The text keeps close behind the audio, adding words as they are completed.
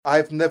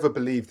I've never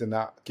believed in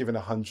that, giving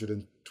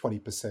 120%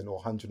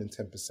 or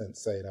 110%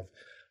 saying.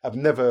 I've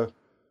never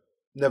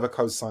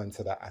co-signed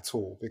to that at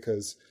all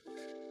because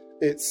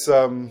it's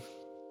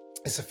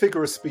it's a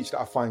figure of speech that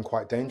I find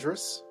quite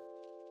dangerous.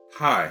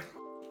 Hi,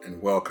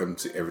 and welcome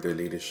to Everyday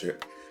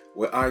Leadership,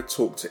 where I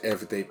talk to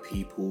everyday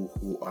people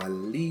who are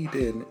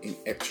leading in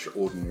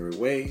extraordinary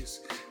ways,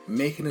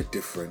 making a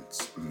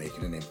difference,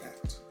 making an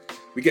impact.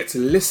 We get to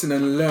listen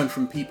and learn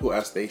from people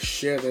as they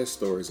share their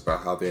stories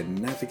about how they're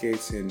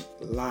navigating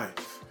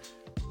life,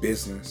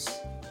 business,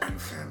 and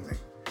family.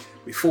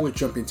 Before we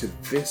jump into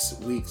this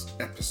week's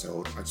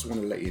episode, I just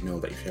want to let you know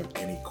that if you have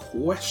any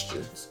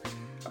questions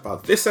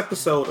about this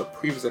episode or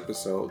previous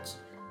episodes,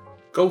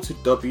 go to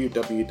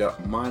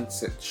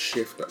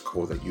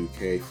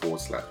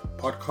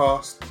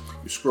www.mindsetshift.co.uk/podcast.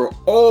 You scroll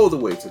all the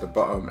way to the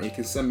bottom and you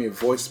can send me a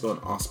voicemail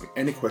and ask me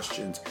any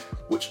questions,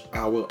 which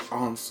I will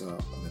answer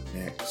on the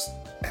next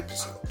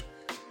episode.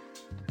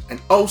 And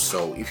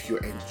also, if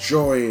you're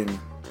enjoying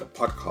the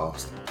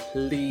podcast,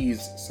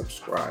 please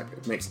subscribe.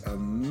 It makes a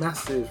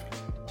massive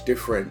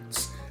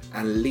difference,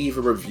 and leave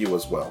a review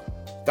as well.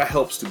 That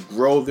helps to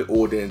grow the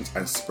audience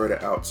and spread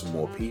it out to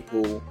more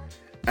people.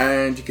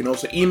 And you can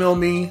also email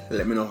me,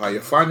 let me know how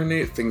you're finding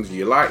it, things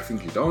you like,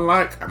 things you don't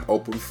like. I'm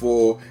open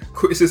for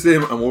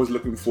criticism. I'm always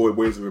looking for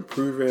ways of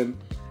improving.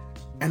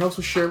 And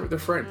also share it with a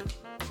friend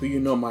who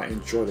you know might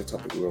enjoy the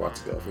topic we're about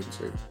to delve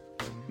into.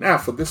 Now,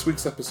 for this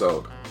week's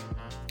episode,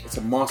 it's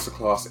a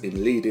masterclass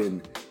in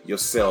leading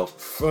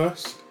yourself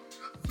first,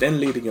 then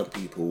leading your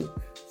people,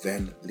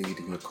 then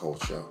leading your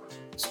culture.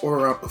 It's all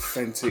around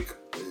authentic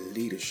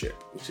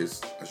leadership, which is,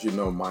 as you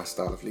know, my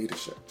style of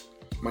leadership.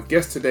 My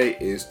guest today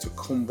is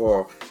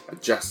Tokunbo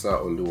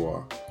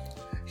Ajasa-Oluwa.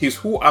 He's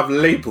who I've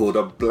labeled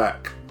a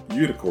black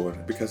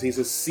unicorn because he's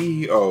a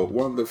CEO,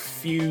 one of the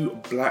few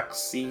black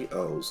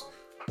CEOs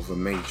of a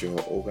major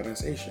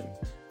organization.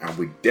 And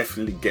we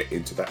definitely get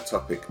into that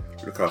topic.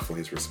 Look out for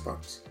his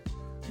response.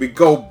 We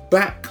go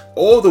back,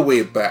 all the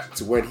way back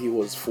to when he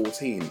was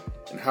 14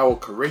 and how a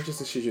courageous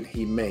decision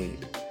he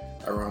made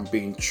around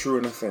being true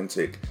and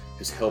authentic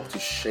has helped to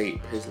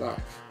shape his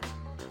life.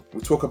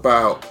 We talk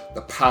about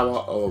the power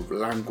of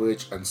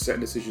language and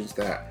certain decisions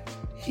that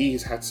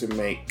he's had to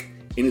make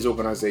in his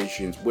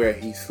organizations where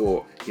he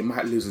thought he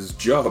might lose his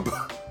job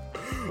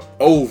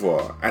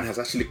over, and has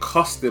actually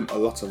cost him a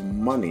lot of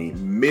money,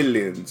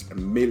 millions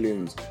and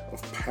millions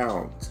of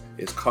pounds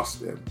it's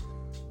cost him.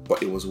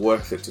 But it was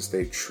worth it to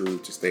stay true,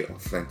 to stay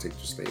authentic,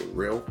 to stay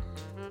real.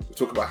 We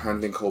talk about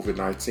handling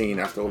COVID-19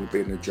 after only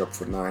being in a job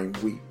for 9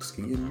 weeks.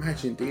 Can you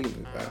imagine dealing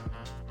with that?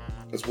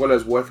 As well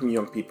as working with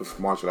young people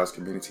from marginalized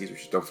communities,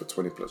 which he's done for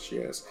 20 plus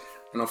years.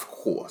 And of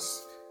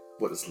course,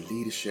 what does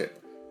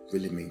leadership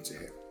really mean to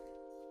him?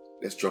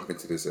 Let's jump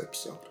into this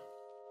episode.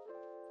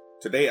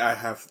 Today I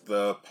have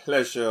the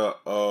pleasure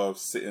of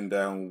sitting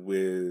down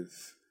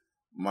with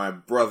my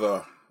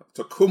brother,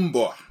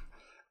 Tokunbo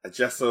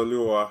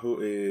Ajasa-Oluwa, who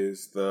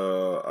is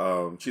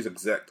the chief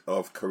exec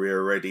of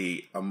Career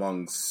Ready,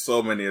 among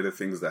so many other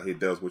things that he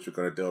does, which we're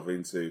going to delve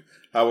into.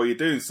 How are you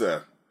doing,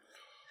 sir?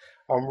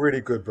 I'm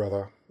really good,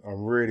 brother.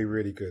 I'm really,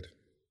 really good.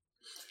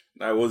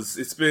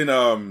 It's been,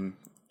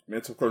 me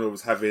and Tokunbo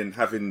was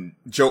having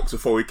jokes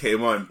before we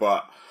came on,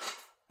 but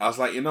I was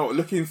like,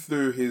 looking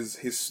through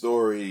his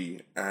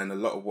story and a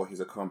lot of what he's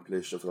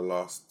accomplished over the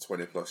last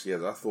 20 plus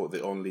years, I thought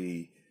the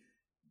only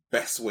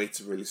best way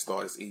to really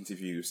start his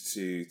interviews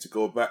to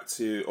go back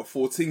to a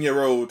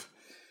 14-year-old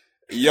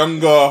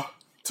younger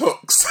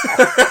Tux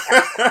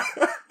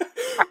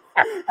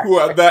who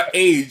at that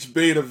age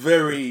made a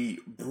very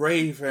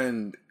brave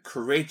and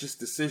courageous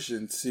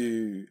decision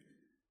to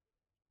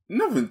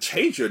not even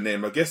change your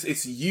name. I guess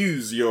it's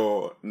use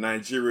your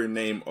Nigerian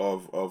name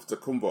of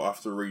Tokunbo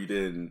after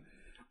reading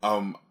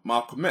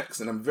Malcolm X,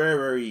 and I'm very,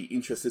 very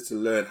interested to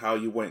learn how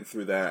you went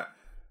through that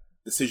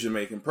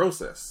decision-making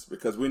process,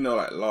 because we know,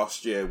 like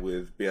last year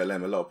with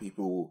BLM, a lot of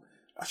people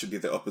actually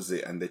did the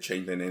opposite and they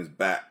changed their names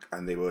back,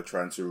 and they were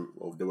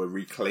they were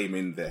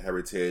reclaiming their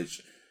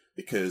heritage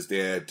because they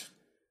had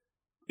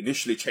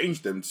initially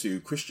changed them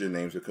to Christian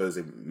names because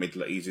it made it a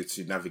lot easier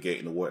to navigate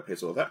in the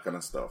workplace, all that kind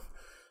of stuff.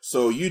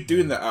 So you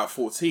doing that at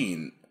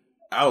 14,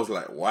 I was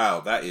like, wow,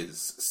 that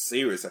is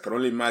serious. I can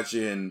only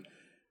imagine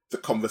the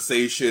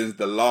conversations,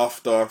 the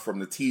laughter from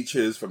the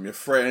teachers, from your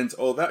friends,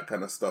 all that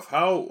kind of stuff.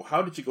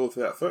 How did you go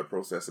through that thought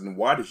process, and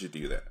why did you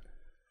do that?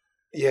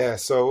 Yeah,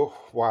 so,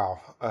 wow.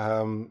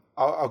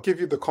 I'll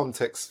give you the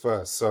context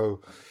first.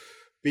 So,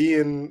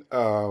 being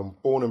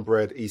born and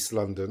bred East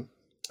London,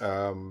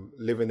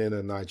 living in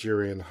a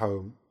Nigerian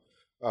home,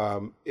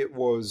 it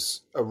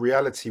was a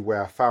reality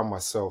where I found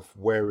myself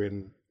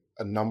wearing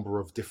a number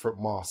of different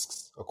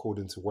masks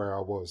according to where I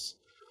was.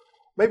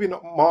 Maybe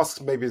not masks,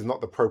 maybe is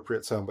not the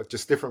appropriate term, but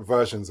just different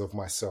versions of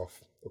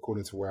myself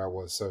according to where I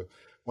was. So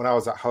when I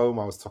was at home,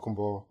 I was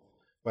Tokunbo.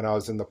 When I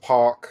was in the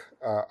park,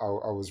 I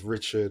was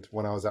Richard.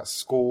 When I was at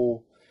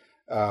school,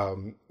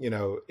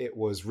 it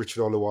was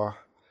Richard Oluwa.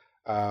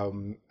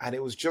 And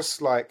it was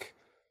just like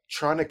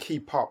trying to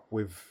keep up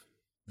with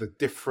the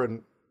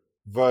different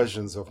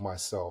versions of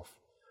myself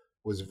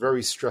was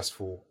very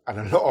stressful and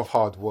a lot of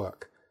hard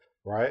work,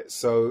 right?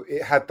 So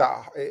it had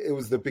that, it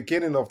was the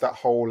beginning of that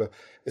whole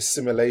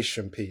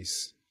assimilation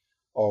piece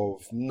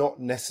of not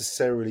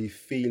necessarily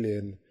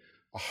feeling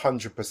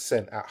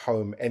 100% at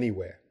home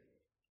anywhere,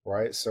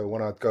 right? So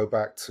when I'd go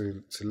back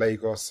to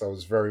Lagos, I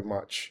was very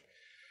much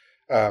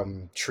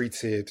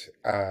treated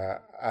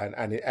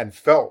and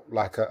felt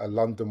like a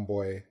London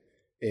boy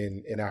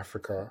in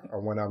Africa.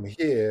 And when I'm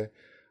here,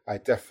 I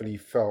definitely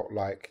felt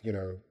like,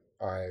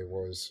 I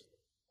was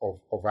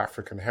of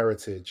African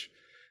heritage,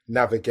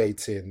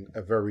 navigating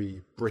a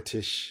very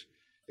British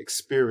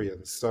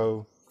experience.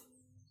 So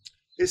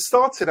it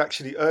started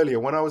actually earlier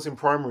when I was in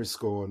primary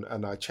school,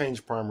 and I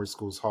changed primary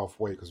schools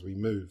halfway because we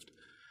moved.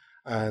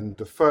 And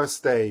the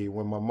first day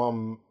when my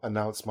mum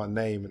announced my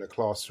name in a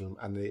classroom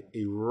and the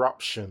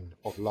eruption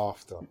of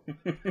laughter,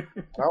 I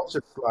was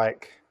just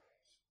like,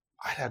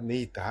 I don't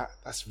need that.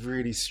 That's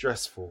really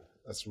stressful.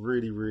 That's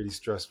really, really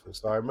stressful.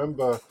 So I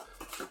remember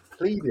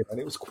pleading, and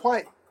it was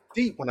quite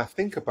deep when I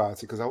think about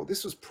it, because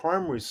this was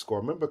primary school.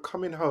 I remember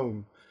coming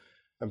home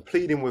and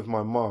pleading with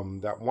my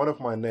mum that one of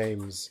my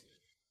names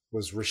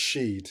was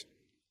Rashid,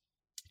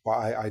 but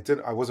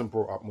I wasn't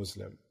brought up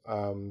Muslim.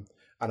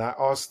 And I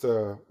asked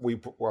her,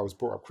 I was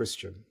brought up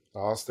Christian. I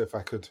asked her if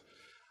I could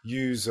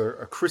use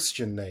a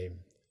Christian name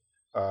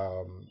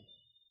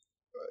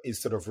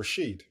instead of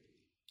Rashid.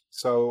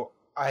 So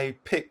I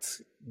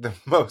picked the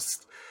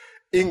most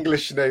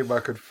English name I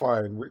could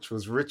find, which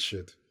was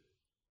Richard.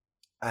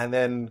 And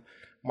then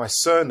my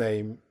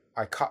surname,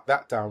 I cut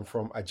that down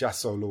from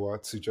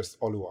Ajasa-Oluwa to just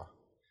Oluwa.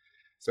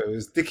 So it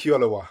was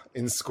Oluwa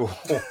in school,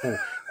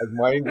 as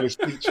my English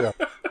teacher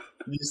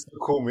used to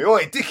call me,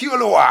 Oi,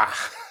 Oluwa!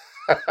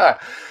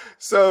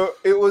 So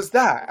it was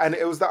that. And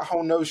it was that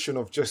whole notion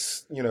of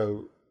just,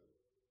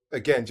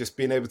 again, just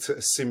being able to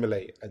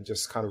assimilate and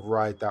just kind of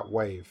ride that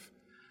wave.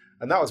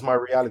 And that was my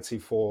reality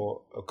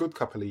for a good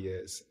couple of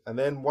years. And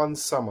then one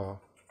summer,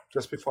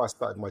 just before I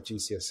started my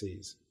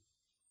GCSEs,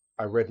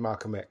 I read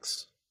Malcolm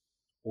X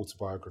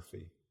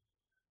autobiography,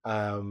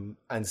 and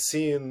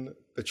seeing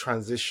the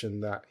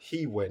transition that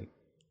he went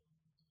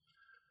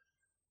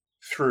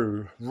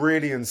through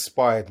really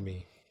inspired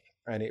me.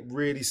 And it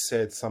really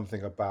said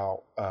something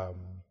about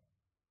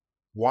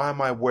why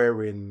am I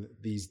wearing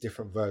these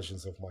different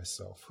versions of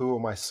myself? Who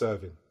am I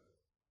serving?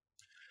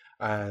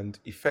 And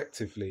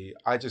effectively,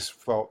 I just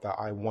felt that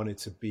I wanted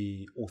to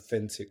be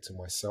authentic to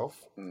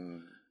myself.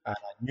 And I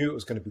knew it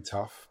was going to be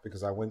tough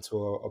because I went to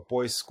a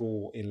boys'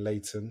 school in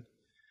Leighton,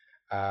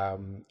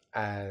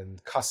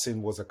 and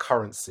cussing was a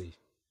currency.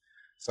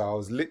 So I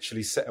was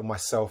literally setting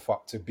myself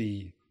up to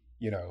be,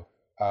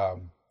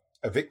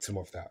 a victim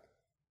of that.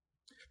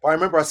 But I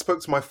remember I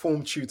spoke to my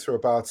form tutor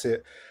about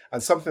it,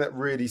 and something that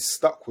really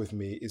stuck with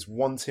me is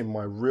wanting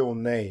my real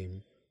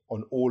name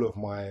on all of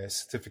my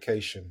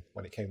certification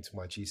when it came to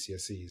my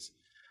GCSEs.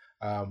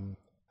 And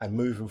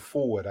moving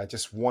forward, I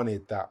just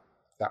wanted that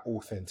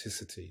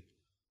authenticity.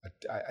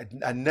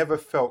 I never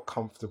felt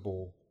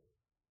comfortable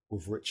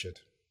with Richard.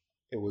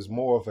 It was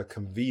more of a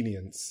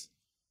convenience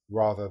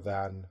rather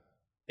than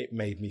it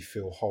made me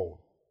feel whole.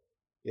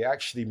 It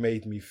actually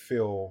made me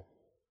feel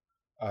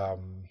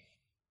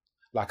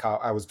like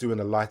I was doing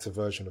a lighter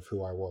version of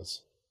who I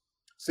was.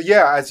 So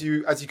yeah, as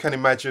you can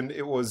imagine,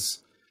 it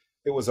was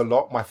a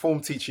lot. My form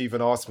teacher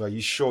even asked me, "Are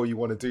you sure you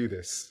want to do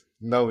this?"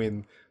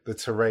 Knowing the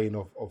terrain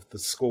of the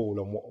school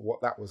and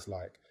what that was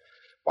like.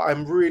 But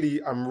I'm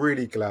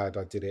really glad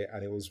I did it,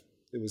 and it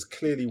was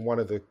clearly one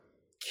of the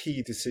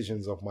key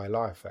decisions of my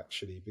life,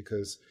 actually,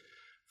 because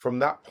from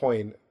that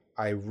point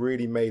I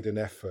really made an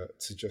effort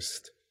to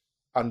just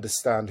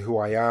understand who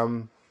I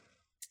am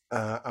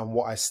and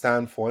what I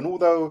stand for. And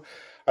although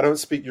I don't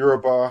speak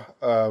Yoruba,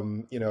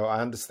 I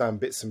understand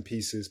bits and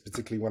pieces,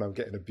 particularly when I'm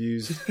getting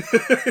abused.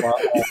 But,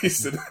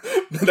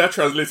 that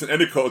translates in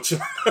any culture.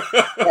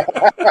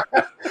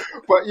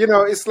 But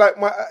it's like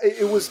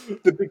it was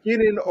the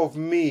beginning of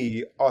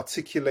me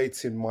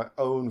articulating my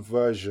own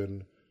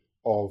version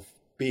of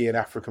being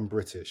African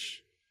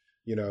British.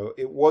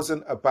 It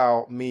wasn't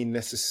about me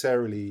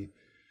necessarily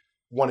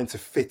wanting to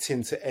fit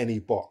into any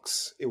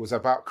box. It was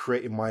about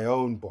creating my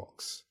own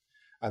box.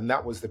 And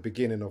that was the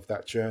beginning of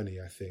that journey,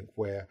 I think,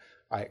 where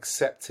I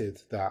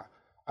accepted that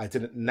I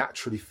didn't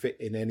naturally fit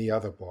in any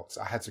other box.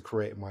 I had to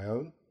create my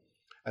own.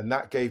 And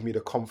that gave me the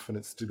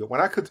confidence to do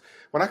that.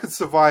 When I could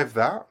survive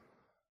that,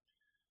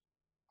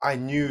 I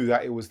knew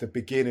that it was the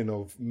beginning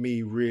of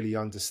me really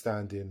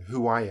understanding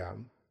who I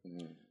am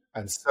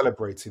and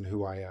celebrating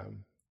who I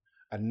am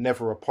and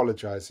never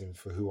apologizing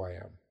for who I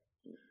am,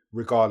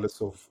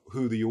 regardless of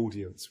who the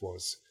audience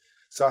was.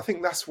 So I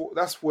think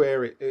that's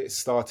where it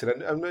started.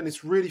 And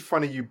it's really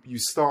funny you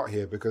start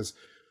here, because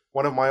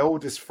one of my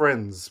oldest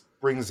friends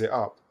brings it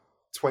up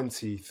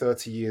 20,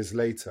 30 years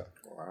later.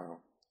 Wow.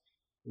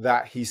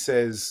 That he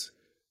says,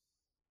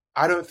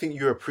 I don't think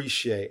you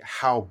appreciate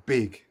how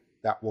big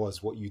that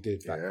was, what you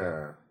did back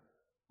then.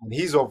 And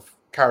he's of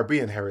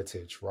Caribbean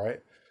heritage,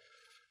 right?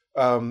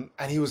 And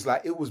he was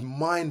like, it was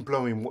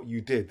mind-blowing what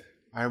you did.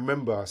 I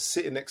remember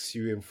sitting next to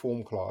you in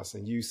form class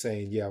and you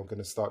saying, yeah, I'm going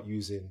to start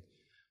using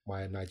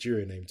my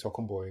Nigerian name,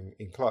 Tokunbo,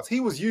 in class. He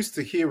was used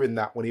to hearing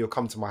that when he would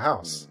come to my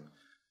house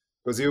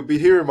because he would be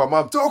hearing my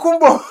mum,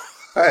 Tokunbo,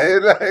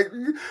 like,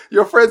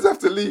 your friends have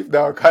to leave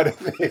now, kind of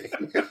thing.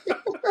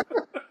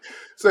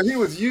 So he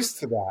was used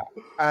to that,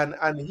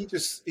 and he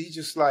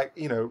just like,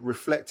 you know,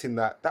 reflecting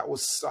that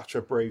was such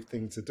a brave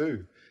thing to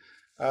do.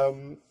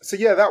 So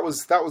yeah, that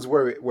was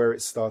where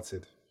it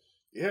started.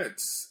 Yeah,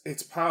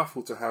 it's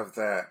powerful to have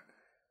that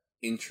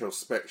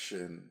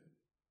introspection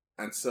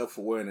and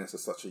self-awareness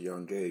at such a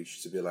young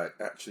age, to be like,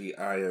 actually,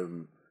 I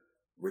am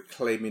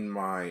reclaiming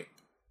my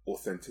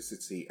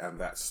authenticity, and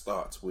that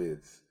starts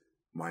with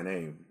my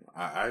name.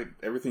 I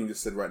everything you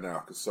just said right now, I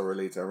could so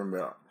relate. I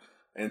remember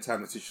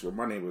anytime the teacher,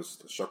 my name was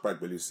Shockbag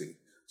Belusi,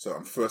 so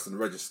I'm first in the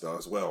register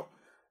as well.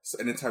 So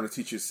anytime the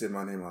teacher said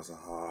my name, I was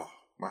like,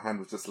 my hand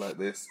was just like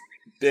this,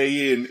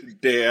 day in,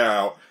 day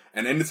out.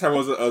 And anytime I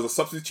was a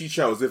substitute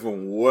teacher, I was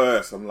even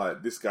worse. I'm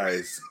like, this guy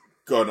is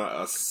gonna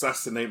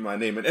assassinate my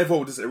name, and everyone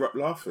would just erupt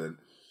laughing.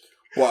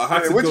 But I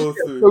had to go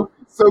through.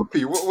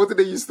 Soapy. What did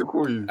they used to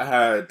call you? I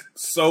had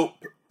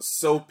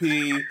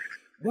Soapy.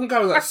 One guy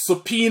was like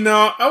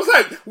Subpoena. I was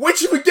like,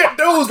 where'd you even get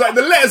those? Like,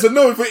 the letters are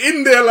known for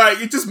in there. Like,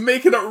 you're just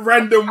making up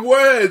random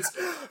words.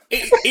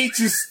 It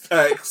just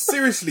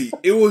seriously.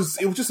 It was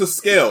just a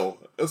scale.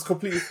 It was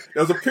completely.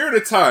 There was a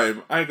period of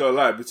time, I ain't gonna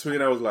lie, between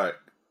I was like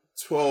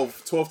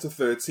 12 to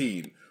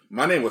 13.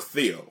 My name was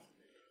Theo.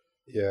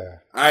 Yeah,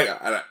 I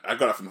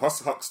got it from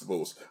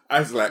Huxtables. I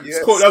was like, yes.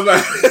 I was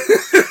like,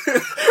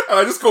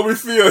 I just called me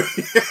Theo.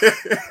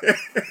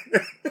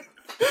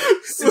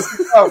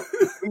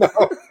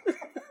 No.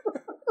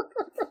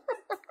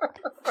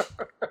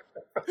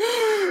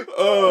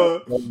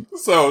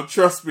 So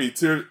trust me,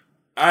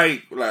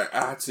 I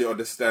had to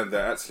understand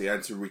that actually I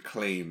had to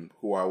reclaim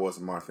who I was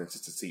and my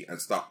authenticity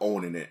and start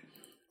owning it.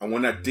 And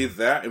when I did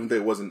that, even though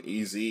it wasn't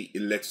easy,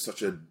 it led to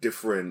such a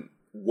different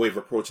way of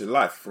approaching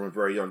life from a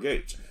very young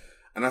age.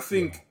 And I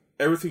think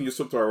everything you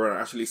talked about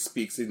around actually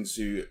speaks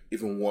into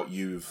even what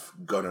you've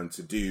gone on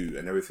to do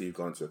and everything you've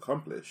gone on to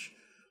accomplish.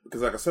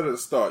 Because like I said at the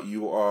start,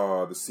 you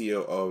are the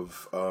CEO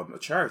of a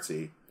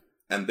charity,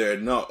 and there are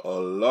not a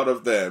lot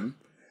of them,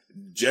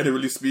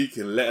 generally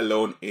speaking, let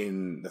alone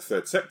in the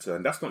third sector.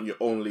 And that's not your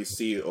only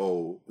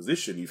CEO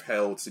position. You've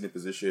held senior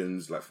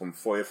positions like from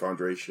Foyer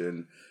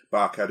Foundation,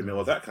 Bar Academy,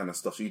 all that kind of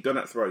stuff. So you've done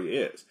that throughout your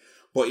years.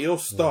 But it all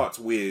starts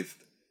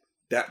with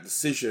that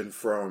decision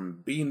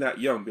from being that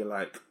young, being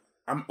like,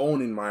 I'm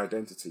owning my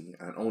identity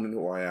and owning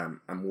who I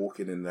am. I'm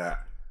walking in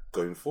that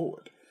going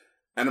forward.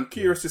 And I'm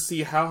curious to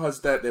see, how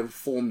has that then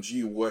formed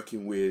you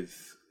working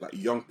with like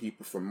young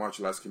people from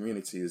marginalized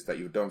communities that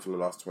you've done for the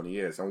last 20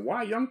 years? And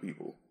why young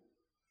people?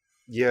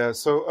 Yeah,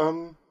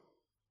 so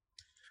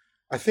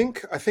I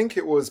think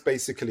it was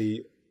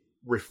basically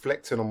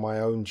reflecting on my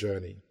own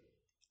journey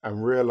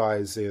and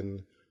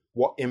realizing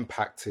what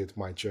impacted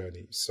my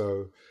journey.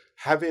 So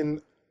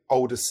having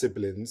older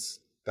siblings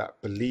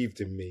that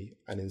believed in me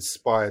and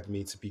inspired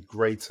me to be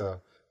greater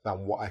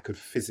than what I could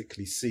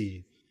physically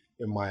see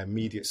in my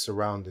immediate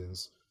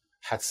surroundings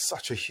had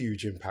such a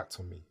huge impact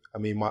on me. I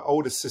mean, my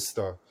older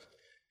sister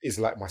is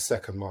like my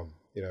second mum.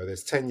 You know,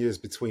 there's 10 years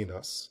between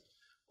us,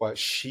 but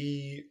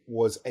she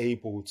was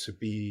able to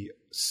be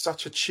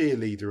such a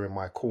cheerleader in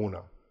my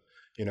corner.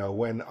 You know,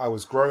 when I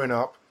was growing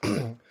up,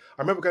 I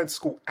remember going to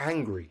school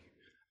angry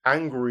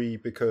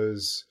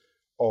because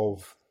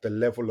of the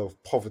level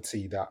of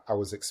poverty that I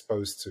was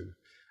exposed to.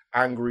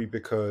 Angry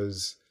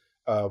because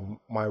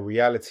my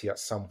reality at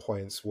some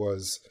points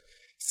was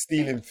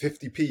stealing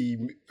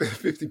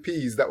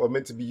 50p's that were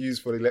meant to be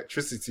used for the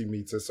electricity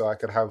meter so I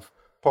could have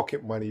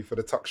pocket money for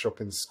the tuck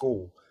shop in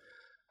school.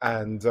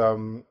 And,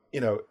 you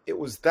know, it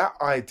was that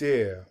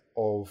idea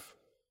of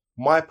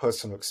my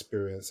personal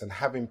experience and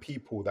having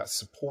people that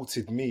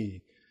supported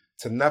me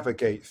to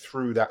navigate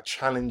through that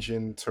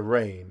challenging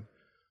terrain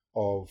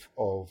of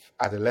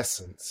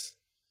adolescence.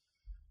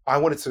 I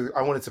wanted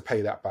to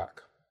pay that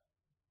back.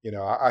 You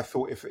know, I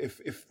thought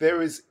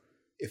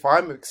if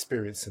I'm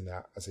experiencing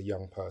that as a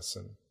young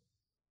person,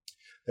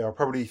 there are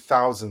probably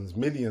thousands,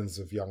 millions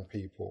of young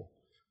people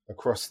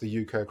across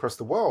the UK, across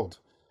the world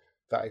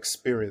that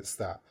experience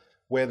that,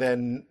 where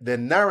then their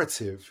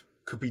narrative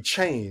could be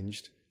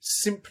changed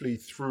simply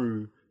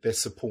through their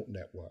support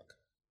network,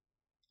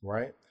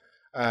 right?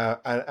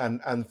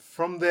 And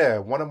from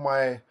there,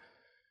 my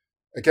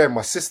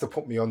sister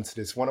put me onto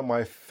this. One of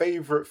my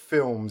favorite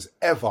films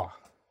ever,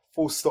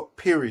 full stop,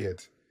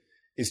 period,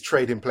 is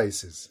Trading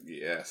Places.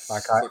 Yes,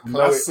 like I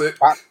know it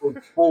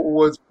backwards,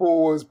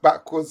 forwards,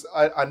 backwards.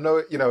 I know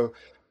it, you know.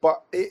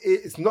 But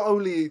it's not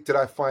only did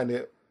I find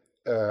it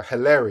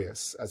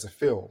hilarious as a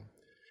film,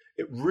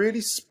 it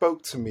really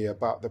spoke to me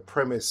about the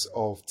premise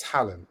of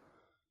talent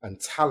and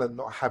talent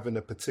not having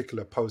a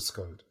particular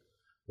postcode,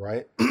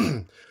 right?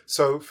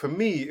 So for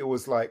me, it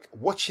was like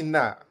watching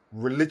that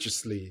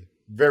religiously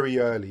very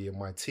early in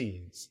my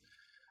teens,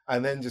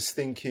 and then just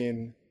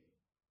thinking,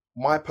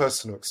 my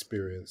personal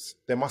experience,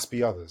 there must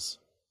be others.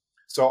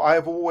 So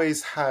I've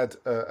always had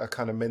a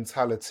kind of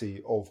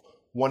mentality of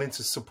wanting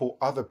to support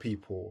other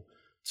people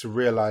to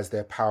realize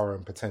their power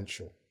and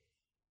potential.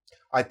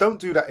 I don't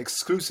do that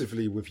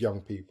exclusively with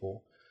young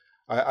people.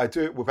 I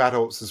do it with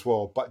adults as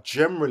well, but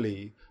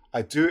generally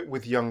I do it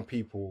with young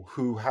people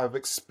who have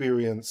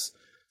experienced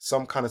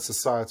some kind of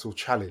societal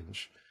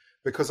challenge,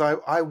 because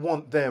I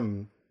want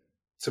them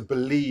to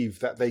believe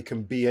that they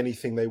can be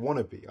anything they want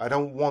to be. I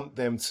don't want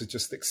them to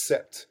just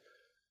accept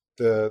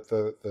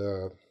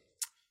the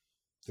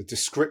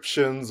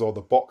descriptions or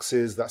the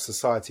boxes that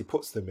society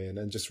puts them in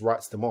and just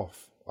writes them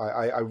off.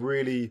 I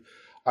really,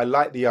 I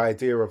like the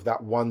idea of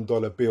that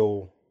 $1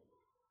 bill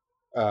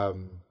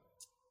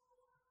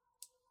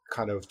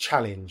kind of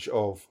challenge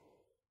of,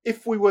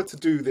 if we were to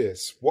do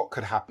this, what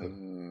could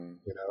happen?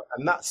 You know,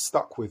 and that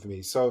stuck with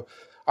me. So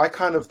I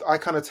kind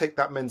of take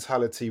that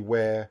mentality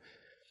where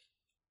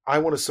I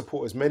want to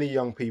support as many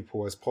young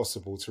people as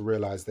possible to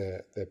realize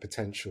their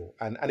potential,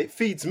 and it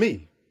feeds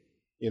me.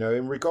 You know,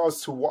 in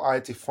regards to what I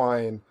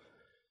define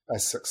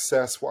as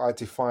success, what I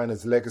define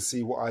as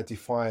legacy, what I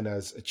define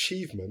as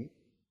achievement,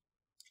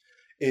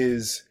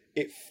 is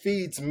it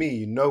feeds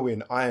me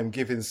knowing I am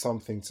giving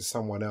something to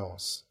someone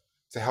else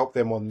to help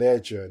them on their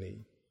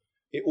journey.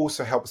 It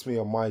also helps me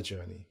on my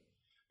journey,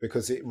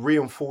 because it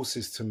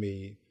reinforces to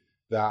me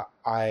that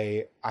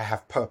I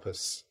have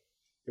purpose.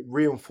 It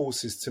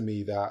reinforces to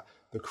me that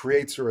the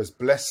Creator has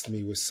blessed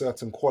me with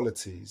certain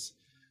qualities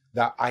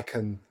that I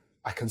can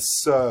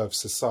serve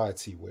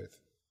society with.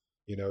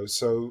 You know,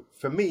 so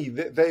for me,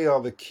 they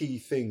are the key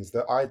things.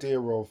 The idea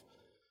of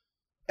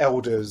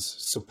elders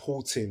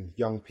supporting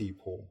young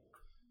people,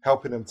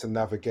 helping them to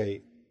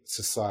navigate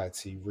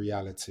society,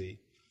 reality.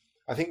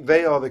 I think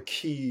they are the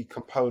key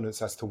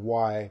components as to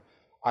why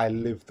I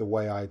live the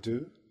way I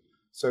do.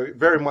 So it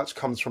very much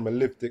comes from a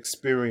lived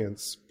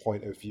experience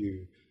point of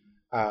view,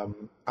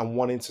 and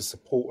wanting to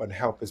support and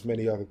help as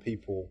many other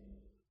people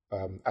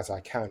as I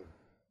can.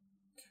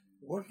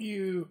 What have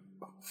you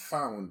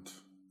found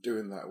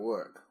doing that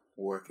work,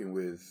 working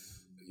with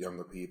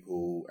younger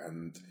people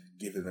and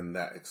giving them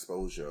that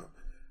exposure?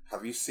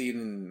 Have you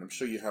seen, I'm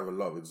sure you have a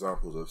lot of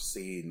examples of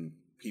seeing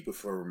people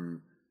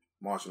from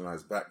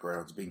marginalized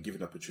backgrounds being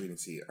given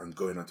opportunity and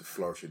going on to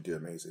flourish and do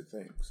amazing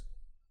things?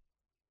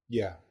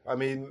 Yeah, I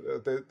mean,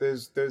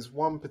 there's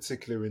one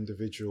particular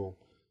individual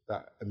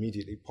that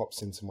immediately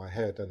pops into my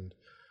head, and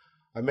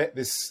I met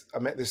this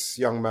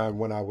young man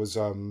when I was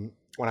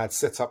when I had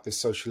set up this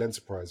social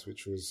enterprise,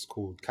 which was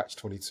called Catch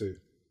 22,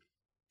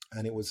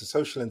 and it was a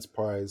social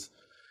enterprise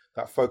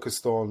that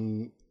focused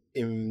on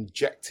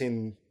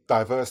injecting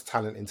diverse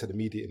talent into the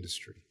media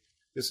industry.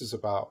 This was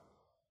about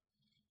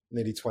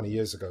nearly 20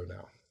 years ago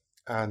now,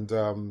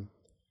 and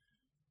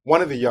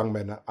one of the young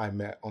men that I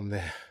met on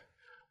there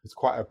was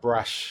quite a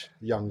brash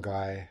young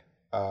guy,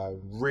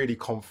 really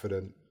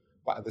confident,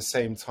 but at the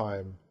same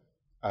time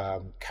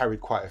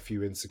carried quite a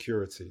few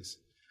insecurities,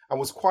 and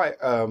was quite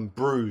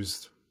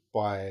bruised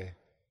by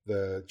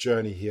the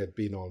journey he had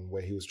been on,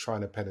 where he was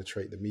trying to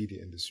penetrate the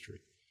media industry.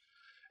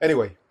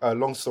 Anyway,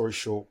 long story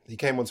short, he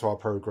came onto our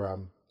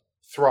program,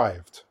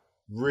 thrived,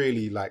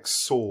 really like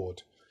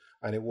soared,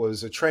 and it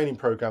was a training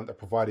program that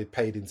provided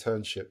paid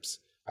internships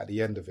at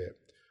the end of it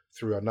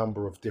through a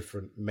number of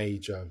different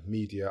major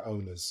media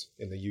owners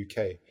in the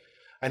UK.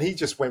 And he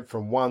just went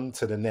from one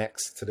to the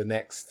next, to the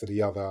next, to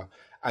the other,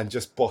 and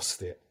just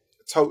bossed it,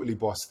 totally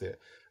bossed it.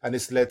 And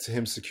this led to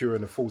him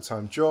securing a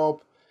full-time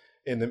job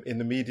in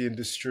the media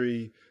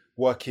industry,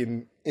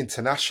 working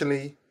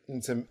internationally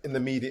in the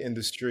media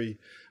industry.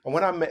 And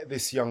when I met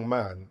this young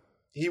man,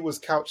 he was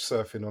couch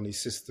surfing on his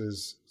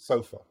sister's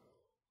sofa,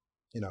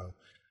 you know,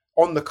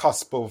 on the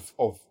cusp of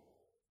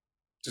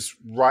just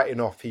writing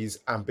off his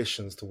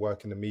ambitions to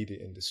work in the media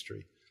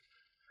industry.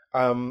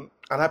 And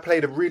I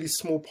played a really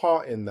small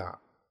part in that,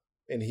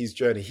 in his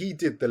journey. He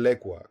did the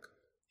legwork,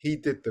 he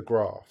did the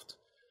graft,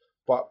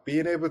 but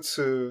being able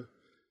to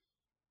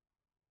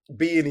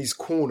be in his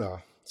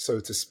corner, so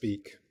to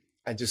speak,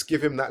 and just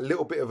give him that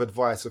little bit of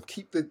advice of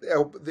keep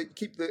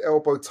the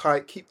elbow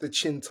tight, keep the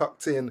chin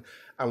tucked in,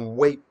 and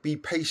wait, be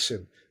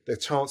patient. The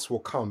chance will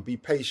come. Be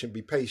patient,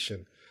 be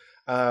patient.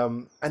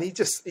 And he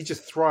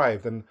just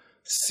thrived. And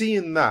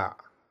seeing that,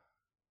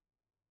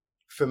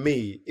 for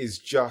me, is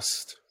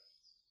just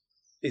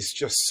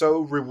so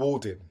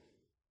rewarding.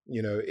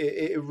 You know,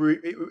 it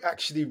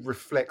actually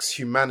reflects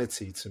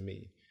humanity to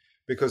me,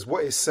 because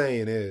what it's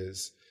saying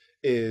is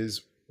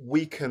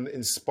we can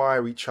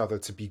inspire each other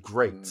to be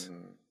great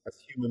as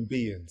human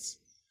beings.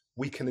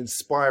 We can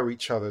inspire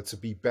each other to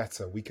be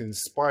better. We can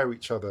inspire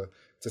each other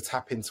to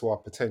tap into our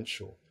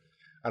potential.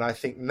 And I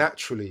think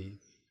naturally,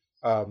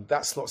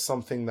 that's not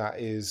something that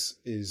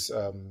is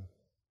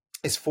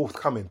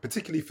forthcoming,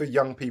 particularly for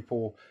young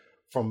people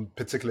from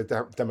particular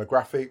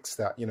demographics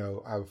that, you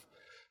know,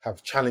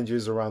 have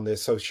challenges around their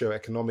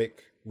socioeconomic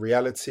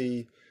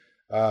reality.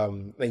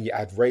 Then you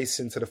add race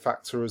into the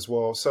factor as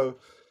well. So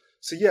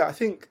yeah, I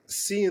think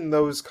seeing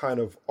those kind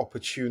of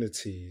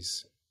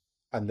opportunities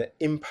and the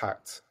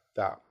impact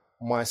that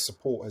my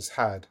support has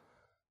had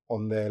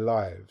on their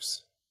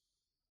lives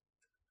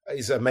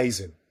is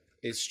amazing.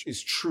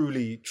 It's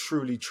truly,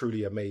 truly,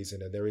 truly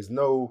amazing. And there is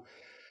no,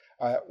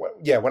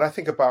 when I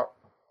think about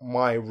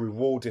my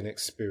rewarding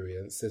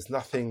experience, there's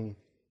nothing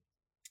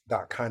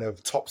that kind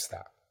of tops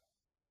that.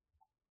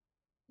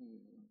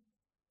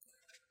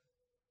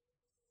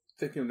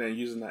 Thinking then,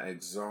 using that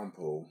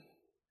example,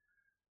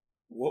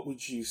 what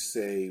would you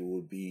say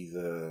would be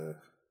the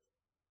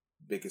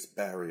biggest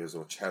barriers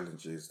or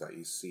challenges that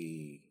you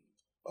see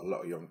a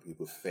lot of young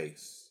people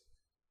face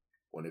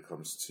when it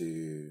comes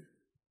to,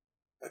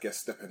 I guess,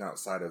 stepping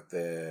outside of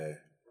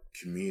their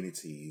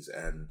communities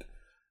and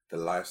the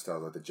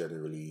lifestyle that they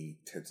generally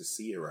tend to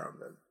see around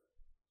them?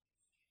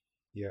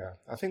 Yeah,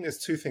 I think there's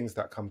two things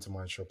that come to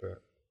mind, Shobert.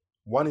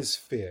 One is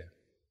fear,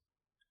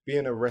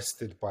 being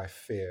arrested by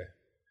fear.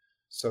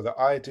 So the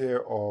idea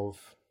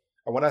of,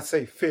 and when I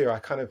say fear, I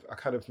kind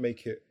of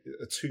make it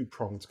a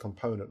two-pronged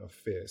component of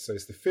fear. So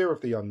it's the fear of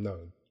the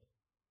unknown,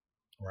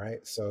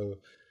 right? So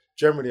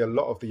generally, a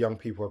lot of the young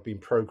people have been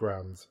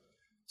programmed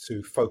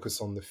to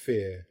focus on the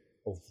fear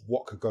of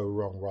what could go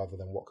wrong rather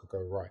than what could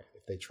go right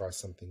if they try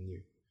something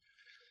new.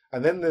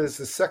 And then there's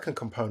the second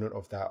component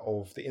of that,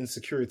 of the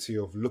insecurity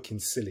of looking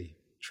silly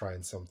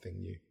trying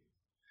something new.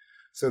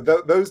 So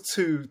those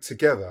two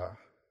together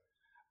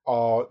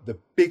are the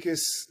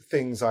biggest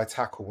things I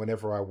tackle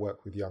whenever I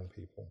work with young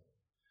people.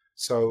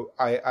 So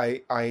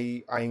I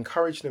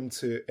encourage them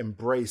to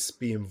embrace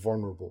being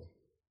vulnerable,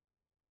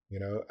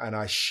 and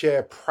I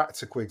share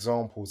practical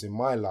examples in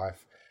my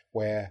life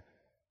where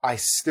I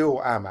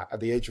still am at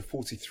the age of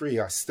 43,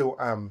 I still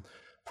am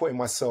putting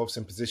myself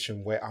in a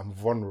position where I'm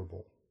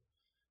vulnerable,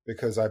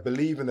 because I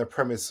believe in the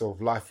premise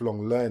of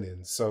lifelong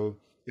learning. So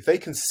if they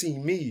can see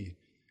me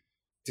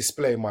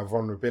display my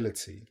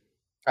vulnerability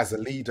as a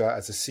leader,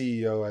 as a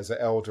CEO, as an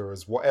elder,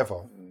 as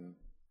whatever,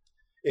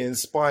 it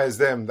inspires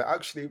them that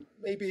actually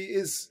maybe it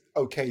is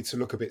okay to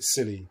look a bit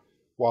silly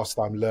whilst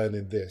I'm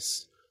learning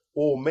this.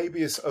 Or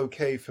maybe it's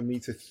okay for me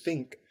to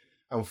think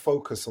and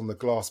focus on the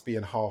glass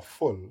being half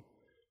full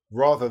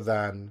rather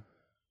than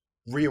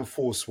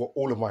reinforce what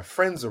all of my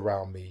friends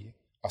around me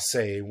are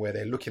saying, where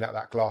they're looking at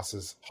that glass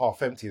as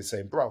half empty and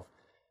saying, bruv,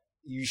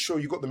 you sure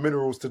you got the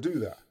minerals to do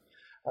that?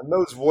 And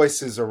those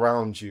voices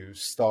around you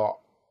start,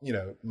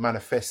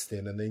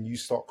 manifesting, and then you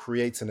start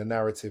creating a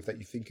narrative that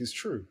you think is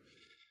true.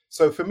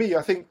 So for me,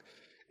 I think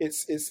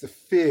it's the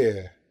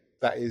fear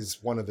that is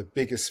one of the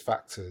biggest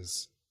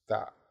factors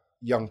that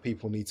young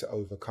people need to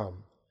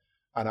overcome.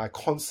 And I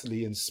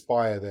constantly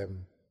inspire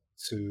them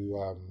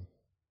to,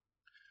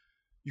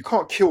 you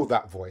can't kill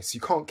that voice. You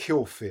can't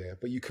kill fear,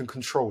 but you can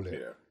control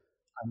it. Yeah.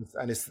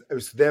 And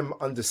it's them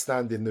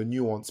understanding the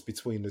nuance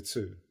between the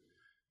two.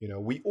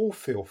 We all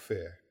feel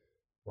fear,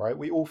 right?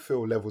 We all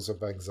feel levels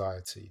of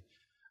anxiety,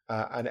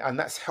 and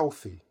that's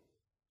healthy.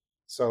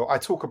 So I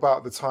talk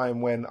about the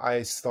time when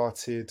I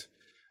started,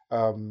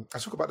 I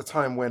talk about the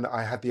time when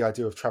I had the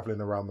idea of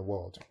traveling around the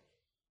world,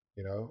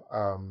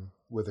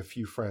 with a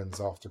few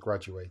friends after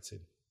graduating.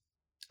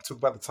 I talk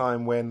about the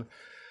time when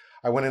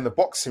I went in the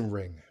boxing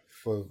ring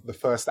for the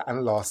first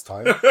and last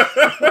time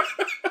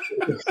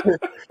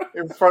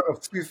in front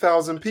of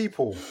 2,000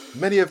 people,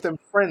 many of them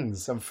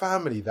friends and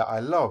family that I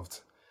loved.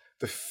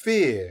 The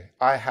fear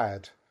I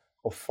had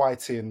of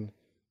fighting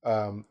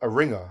a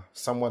ringer,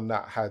 someone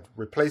that had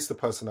replaced the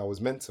person I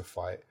was meant to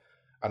fight,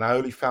 and I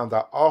only found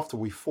out after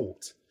we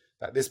fought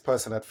that this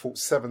person had fought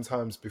 7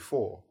 times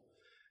before.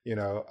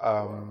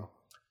 Wow.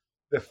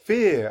 The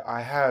fear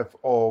I have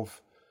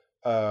of,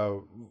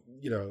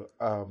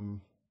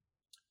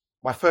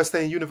 my first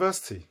day in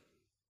university,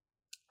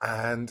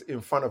 and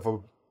in front of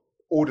an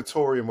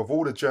auditorium of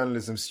all the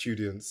journalism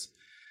students,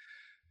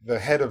 the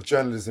head of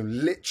journalism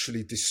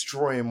literally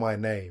destroying my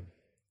name,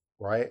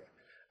 right?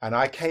 And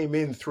I came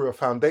in through a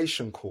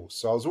foundation course,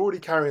 so I was already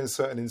carrying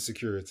certain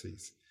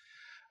insecurities,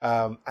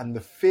 and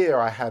the fear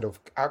I had of,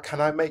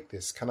 can I make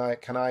this? Can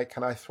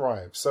I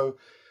thrive? So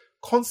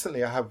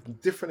constantly, I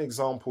have different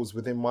examples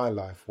within my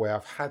life where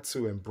I've had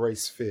to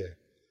embrace fear,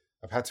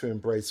 I've had to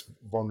embrace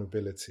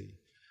vulnerability,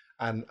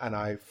 and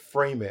I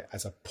frame it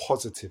as a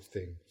positive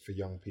thing for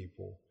young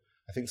people.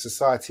 I think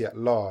society at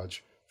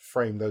large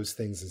frame those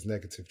things as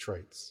negative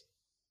traits.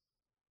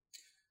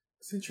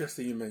 It's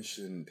interesting you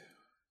mentioned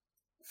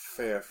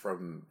fear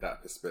from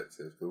that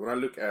perspective, because when I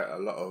look at a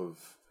lot of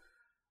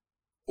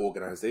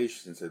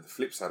organizations, and the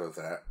flip side of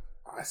that,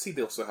 I see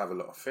they also have a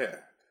lot of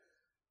fear.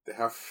 They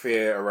have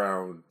fear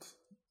around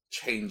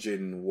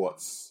changing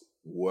what's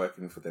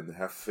working for them. They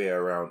have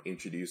fear around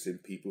introducing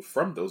people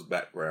from those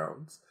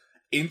backgrounds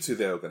into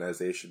their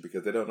organization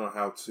because they don't know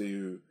how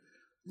to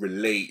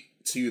relate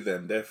to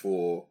them.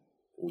 Therefore,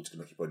 we're just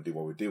going to keep on doing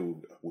what we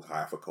do. We'll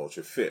hire for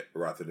culture fit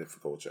rather than for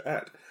culture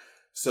add.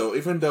 So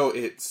even though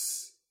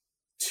it's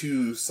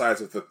two sides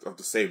of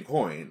the same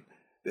coin,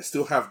 they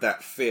still have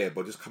that fear,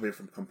 but just coming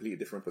from completely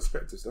different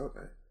perspectives, don't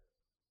they?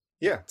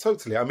 Yeah,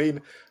 totally. I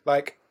mean,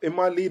 like in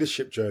my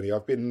leadership journey,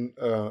 I've been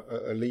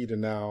a leader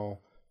now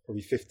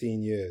probably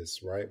 15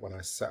 years, right? When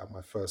I set up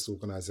my first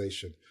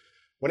organization.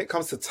 When it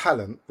comes to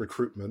talent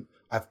recruitment,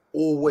 I've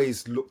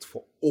always looked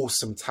for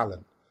awesome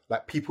talent,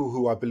 like people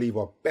who I believe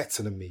are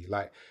better than me,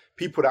 like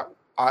people that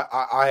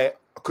I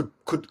could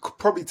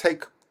probably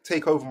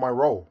take over my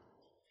role.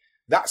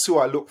 That's who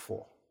I look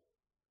for.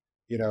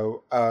 you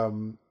know.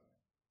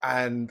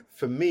 And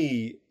for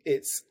me,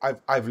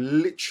 I've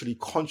literally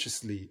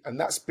consciously, and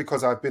that's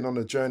because I've been on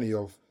a journey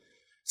of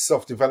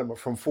self-development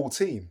from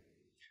 14.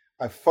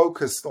 I've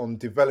focused on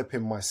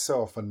developing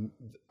myself and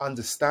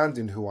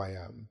understanding who I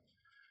am,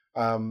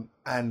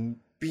 and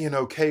being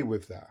okay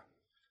with that.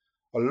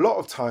 A lot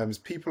of times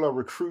people are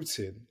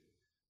recruiting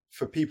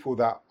for people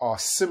that are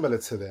similar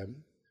to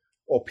them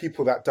or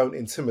people that don't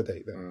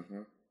intimidate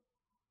them,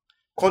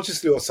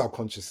 consciously or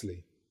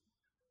subconsciously.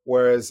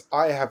 Whereas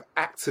I have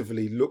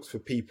actively looked for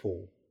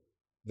people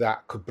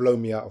that could blow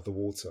me out of the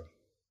water,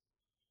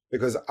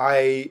 because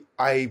I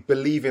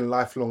believe in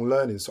lifelong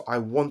learning. So I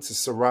want to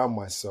surround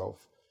myself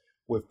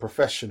with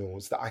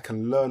professionals that I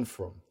can learn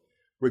from,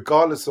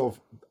 regardless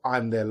of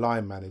I'm their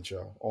line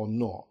manager or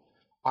not.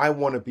 I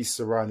want to be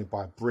surrounded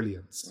by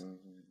brilliance,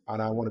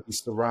 and I want to be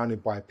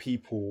surrounded by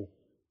people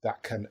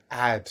that can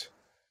add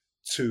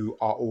to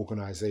our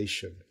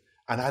organization.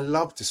 And I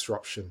love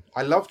disruption.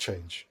 I love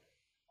change.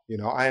 You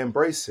know, I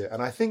embrace it.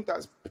 And I think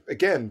that's,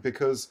 again,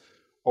 because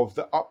of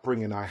the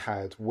upbringing I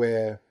had,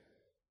 where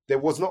there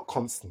was not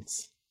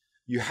constance.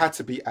 You had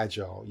to be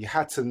agile. You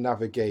had to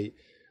navigate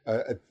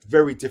a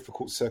very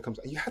difficult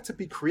circumstance. You had to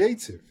be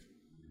creative,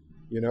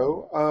 you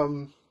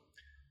know.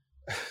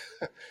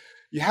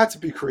 You had to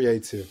be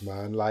creative,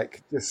 man.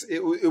 Like this,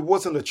 it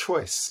wasn't a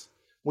choice.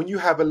 When you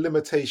have a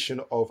limitation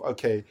of,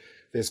 okay,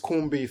 there's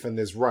corned beef and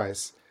there's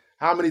rice,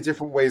 how many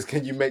different ways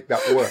can you make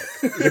that work?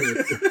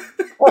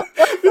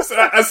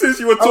 As soon as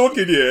you were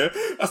talking here,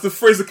 that's the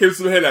phrase that came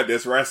to my head, like,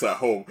 there's rice at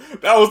home.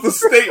 That was the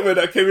statement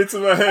that came into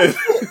my head.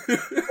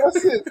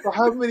 That's it. So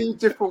how many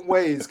different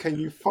ways can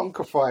you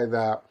funkify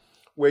that,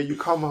 where you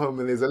come home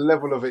and there's a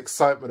level of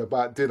excitement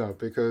about dinner?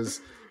 Because,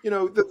 you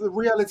know, the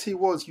reality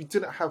was you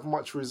didn't have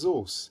much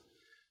resource.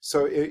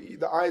 So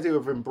the idea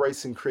of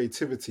embracing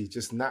creativity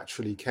just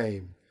naturally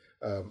came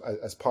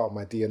as part of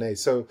my DNA.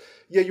 So,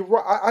 yeah, you're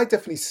right. I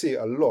definitely see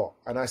it a lot.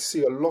 And I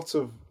see a lot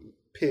of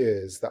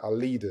peers that are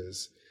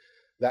leaders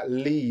that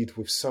lead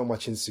with so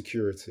much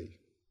insecurity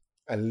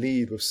and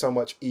lead with so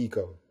much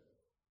ego.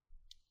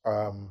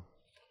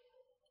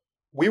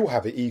 We all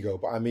have an ego,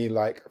 but I mean,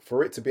 like,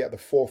 for it to be at the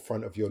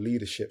forefront of your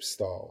leadership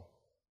style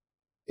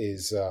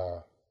is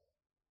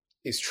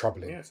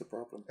troubling. Yeah, it's a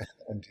problem.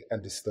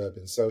 and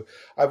disturbing. So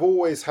I've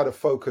always had a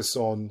focus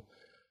on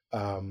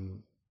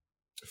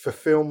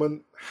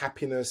fulfillment,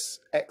 happiness,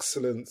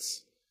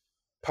 excellence,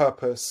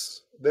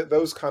 purpose.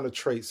 Those kind of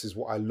traits is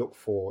what I look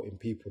for in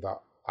people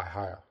that I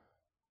hire.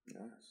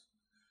 Nice.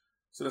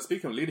 So then,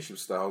 speaking of leadership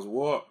styles,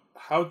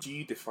 how do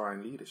you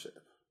define leadership?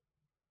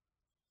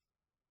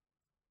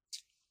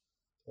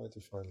 How do I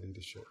define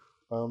leadership?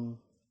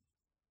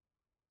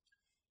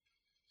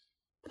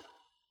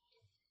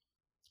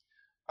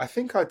 I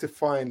think I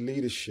define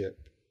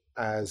leadership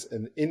as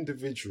an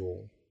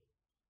individual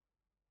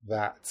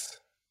that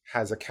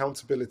has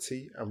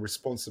accountability and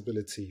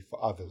responsibility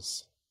for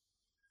others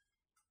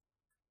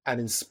and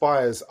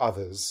inspires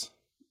others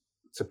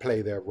to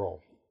play their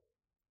role.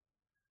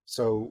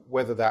 So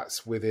whether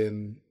that's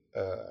within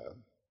a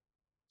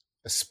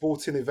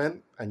sporting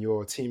event and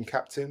you're a team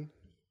captain,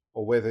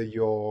 or whether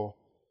you're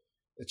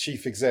a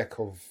chief exec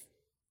of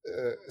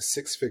a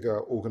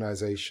six-figure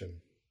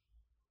organization,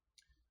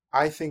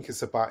 I think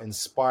it's about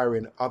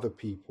inspiring other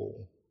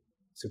people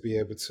to be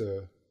able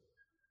to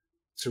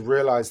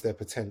realize their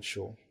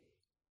potential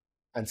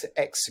and to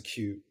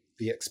execute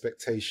the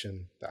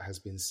expectation that has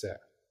been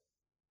set.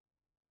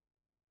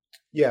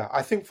 Yeah,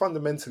 I think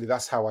fundamentally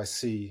that's how I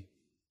see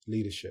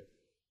leadership.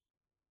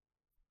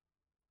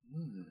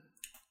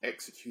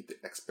 Execute the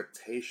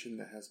expectation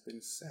that has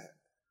been set.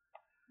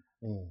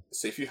 Mm.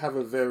 So if you have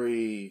a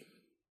very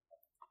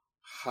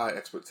high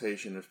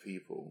expectation of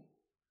people,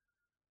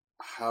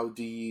 how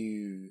do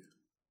you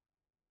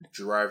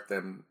drive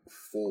them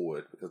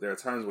forward? Because there are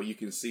times where you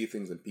can see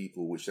things in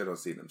people which they don't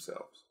see in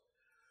themselves.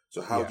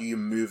 So how do you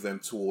move them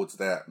towards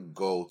that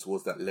goal,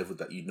 towards that level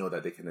that you know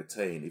that they can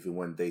attain, even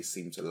when they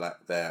seem to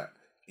lack that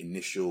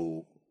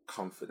initial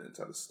confidence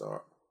at the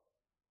start?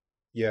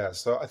 Yeah,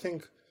 so I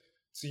think,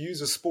 to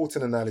use a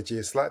sporting analogy,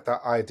 it's like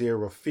that idea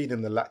of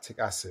feeding the lactic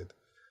acid,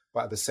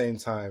 but at the same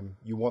time,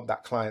 you want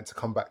that client to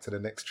come back to the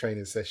next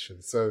training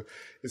session. So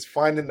it's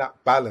finding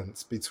that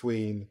balance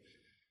between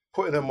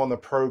putting them on a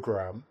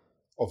program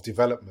of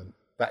development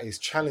that is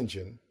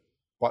challenging,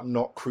 but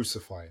not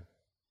crucifying.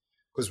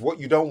 Because what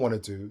you don't want to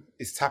do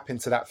is tap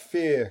into that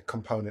fear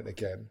component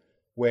again,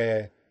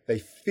 where they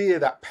fear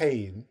that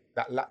pain,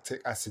 that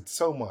lactic acid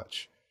so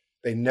much,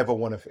 they never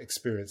want to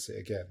experience it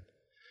again.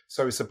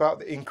 So it's about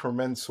the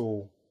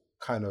incremental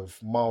kind of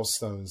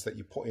milestones that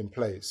you put in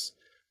place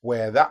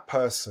where that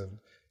person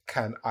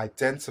can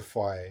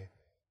identify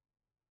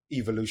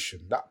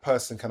evolution. That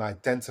person can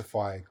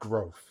identify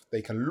growth.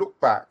 They can look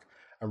back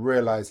and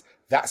realize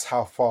that's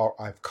how far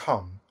I've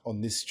come on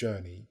this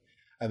journey,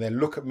 and then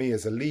look at me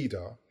as a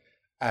leader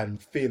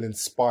and feel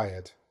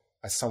inspired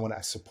as someone that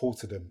has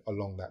supported them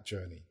along that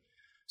journey.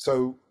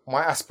 So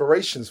my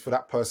aspirations for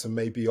that person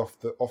may be off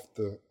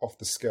the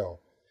scale.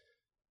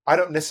 I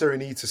don't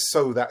necessarily need to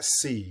sow that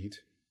seed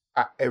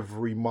at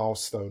every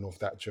milestone of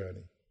that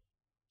journey.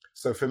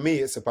 So for me,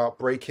 it's about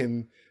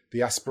breaking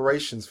the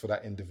aspirations for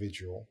that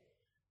individual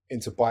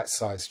into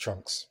bite-sized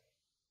chunks.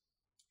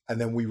 And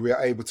then we were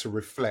able to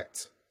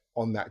reflect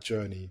on that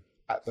journey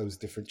at those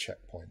different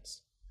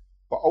checkpoints.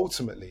 But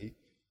ultimately,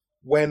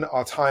 when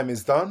our time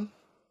is done,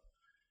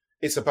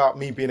 it's about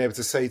me being able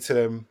to say to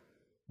them,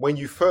 when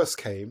you first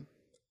came,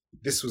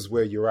 this was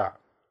where you're at.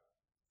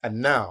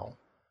 And now,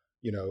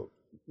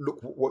 look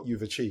what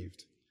you've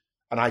achieved.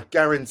 And I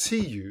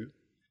guarantee you,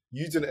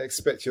 you didn't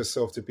expect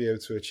yourself to be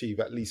able to achieve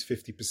at least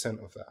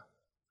 50% of that,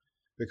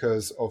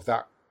 because of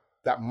that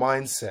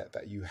mindset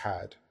that you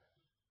had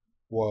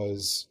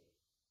was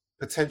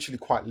potentially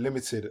quite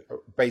limited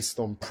based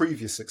on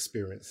previous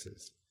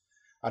experiences.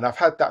 And I've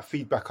had that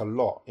feedback a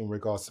lot in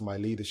regards to my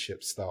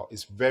leadership style.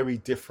 It's very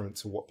different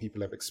to what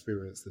people have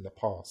experienced in the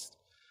past.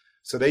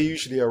 So they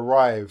usually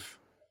arrive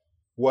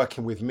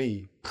working with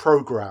me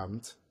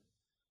programmed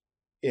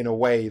in a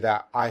way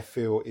that I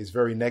feel is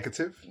very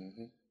negative.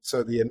 Mm-hmm.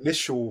 So the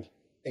initial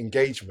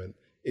engagement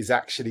is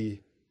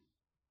actually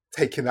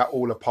taking that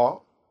all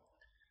apart,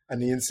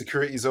 and the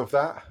insecurities of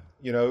that,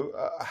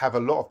 have a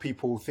lot of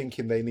people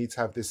thinking they need to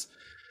have this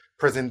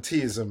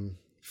presenteeism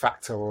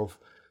factor of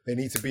they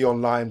need to be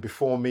online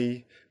before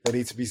me, they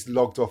need to be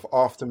logged off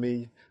after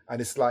me.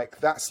 And it's like,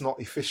 that's not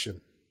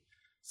efficient.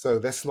 So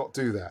let's not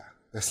do that.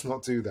 Let's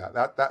not do that.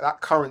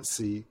 That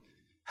currency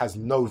has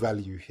no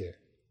value here.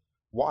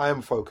 What I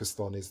am focused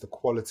on is the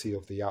quality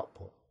of the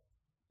output.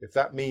 If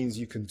that means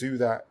you can do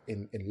that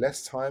in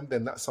less time,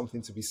 then that's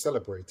something to be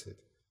celebrated.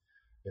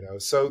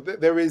 So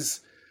there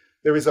is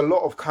a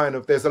lot of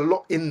there's a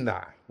lot in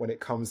that when it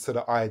comes to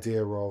the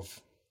idea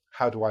of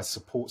how do I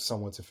support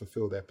someone to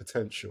fulfill their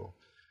potential.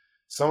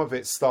 Some of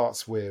it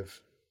starts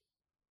with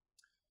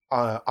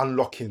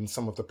unlocking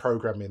some of the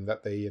programming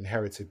that they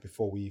inherited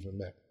before we even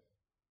met.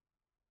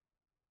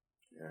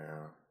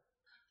 Yeah,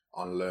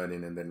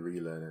 unlearning and then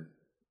relearning.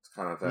 It's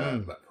kind of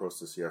that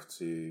process you have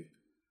to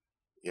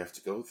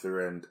go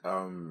through. And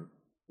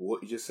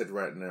what you just said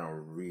right now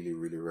really,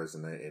 really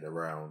resonated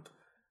around.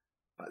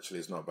 Actually,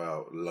 it's not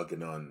about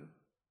logging on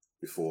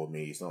before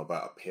me. It's not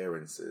about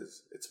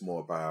appearances. It's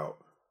more about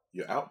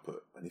your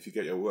output. And if you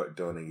get your work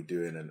done and you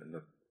do it in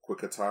a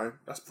quicker time,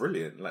 that's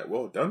brilliant. Like,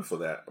 well done for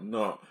that. I'm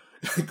not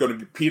going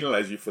to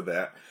penalize you for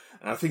that.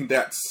 And I think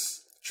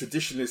that's,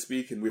 traditionally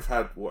speaking, we've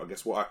had what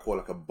I call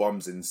like a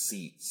bums in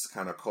seats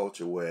kind of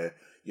culture where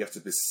you have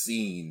to be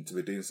seen to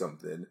be doing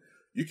something.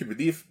 You can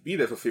be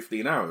there for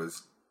 15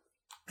 hours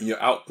and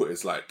your output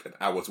is like an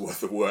hour's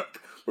worth of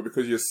work. But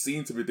because you're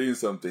seen to be doing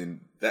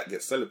something, that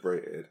gets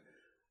celebrated.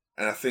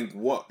 And I think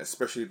what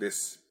especially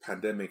this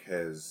pandemic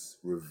has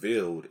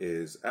revealed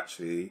is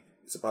actually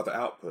it's about the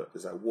output.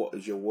 It's like, what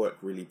is your work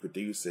really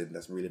producing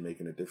that's really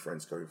making a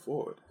difference going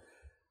forward?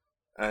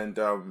 And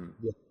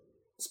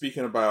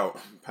speaking about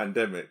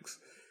pandemics,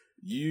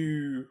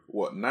 you,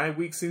 9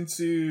 weeks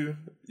into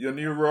your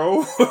new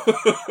role?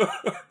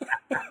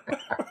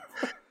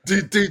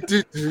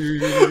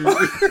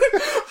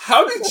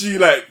 How did you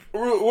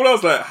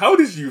how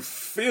did you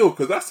feel?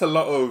 Because that's a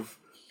lot of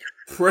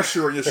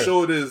pressure on your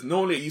shoulders.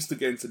 Normally you used to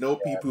getting to know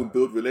people and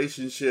build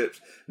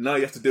relationships. Now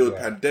you have to deal with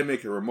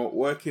pandemic and remote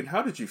working.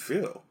 How did you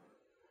feel?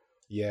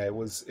 Yeah, it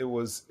was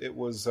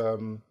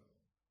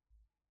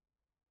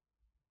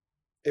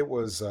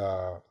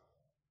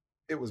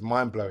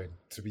mind blowing,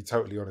 to be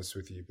totally honest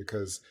with you,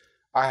 because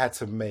I had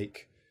to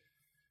make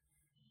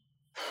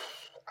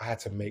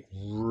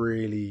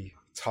really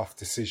tough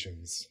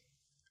decisions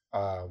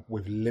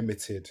with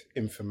limited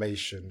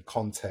information,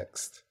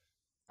 context,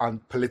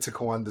 and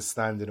political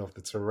understanding of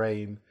the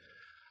terrain.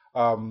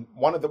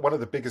 One of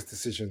the biggest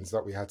decisions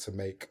that we had to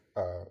make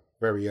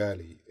very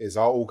early is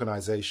our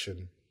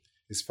organization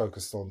is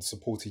focused on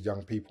supporting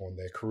young people on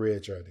their career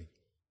journey.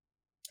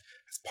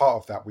 As part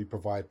of that, we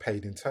provide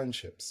paid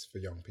internships for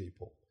young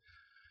people.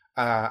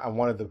 And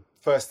one of the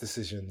first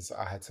decisions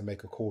I had to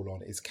make a call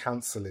on is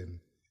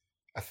cancelling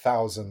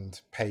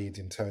 1,000 paid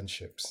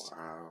internships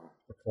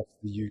across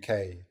the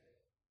UK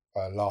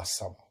last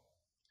summer.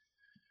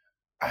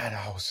 And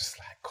I was just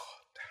like, God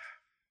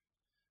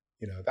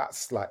damn.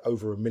 That's like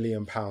over £1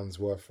 million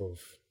worth of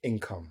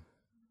income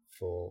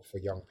for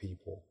young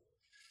people.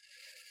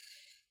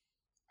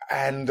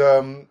 And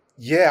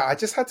I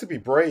just had to be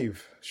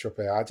brave,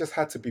 Chopin. I just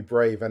had to be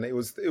brave. And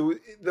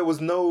there was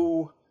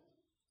no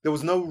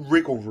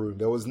wriggle room.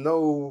 There was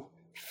no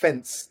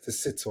fence to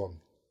sit on.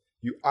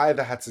 You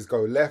either had to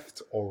go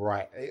left or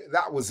right.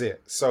 That was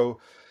it.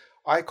 So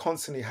I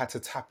constantly had to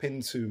tap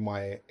into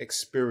my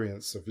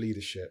experience of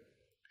leadership.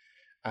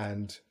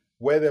 And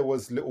where there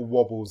was little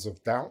wobbles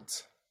of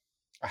doubt,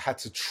 I had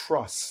to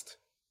trust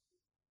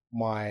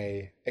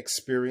my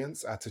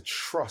experience. I had to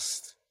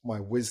trust my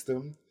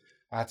wisdom.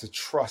 I had to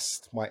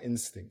trust my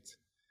instinct.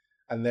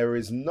 And there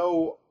is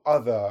no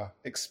other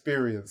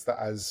experience that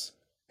has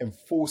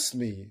enforced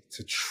me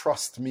to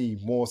trust me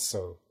more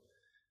so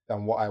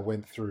than what I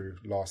went through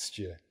last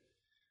year.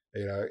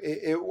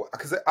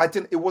 Because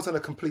it wasn't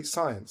a complete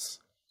science.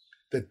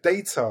 The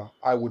data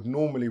I would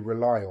normally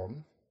rely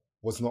on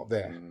was not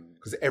there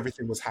because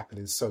everything was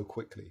happening so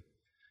quickly.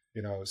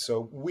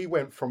 So we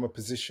went from a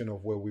position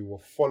of where we were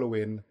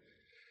following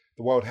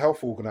the World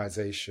Health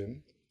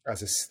Organization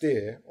as a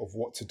steer of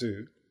what to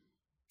do.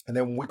 And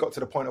then we got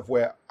to the point of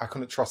where I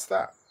couldn't trust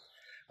that.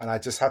 And I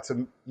just had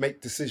to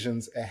make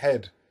decisions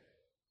ahead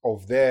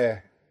of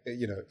their,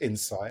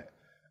 insight.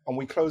 And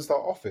we closed our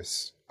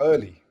office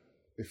early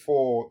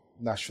before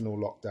national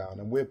lockdown.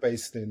 And we're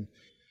based in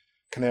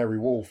Canary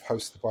Wharf,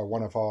 hosted by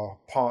one of our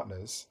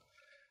partners.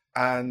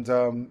 And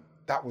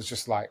that was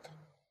just like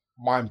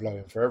mind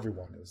blowing for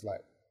everyone. It was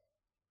like,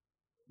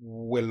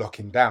 we're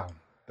locking down.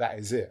 That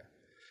is it.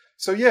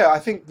 So, yeah, I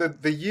think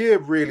that the year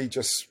really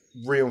just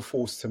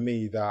reinforced to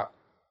me that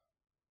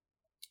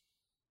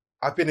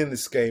I've been in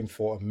this game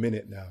for a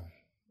minute now,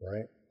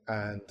 right?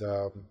 And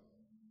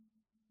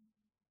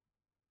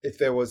if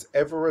there was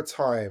ever a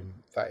time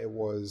that it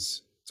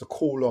was to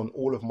call on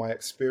all of my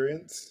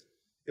experience,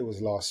 it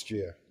was last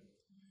year,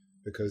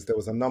 because there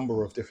was a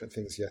number of different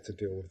things you had to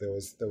deal with.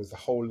 There was the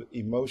whole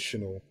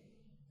emotional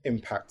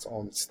impact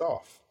on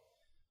staff,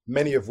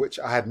 many of which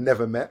I had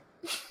never met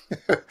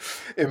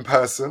in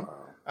person.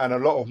 And a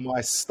lot of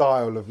my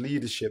style of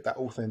leadership, that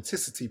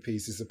authenticity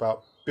piece, is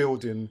about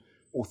building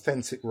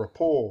authentic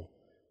rapport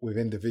with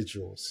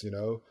individuals,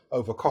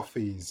 over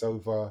coffees,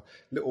 over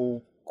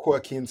little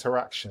quirky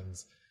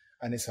interactions.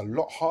 And it's a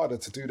lot harder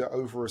to do that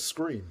over a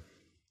screen,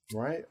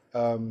 right?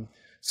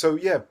 So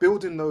yeah,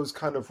 building those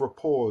kind of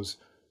rapports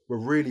were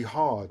really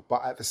hard.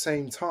 But at the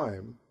same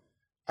time,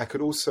 I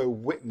could also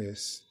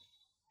witness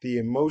the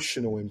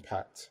emotional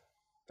impact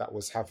that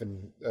was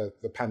having,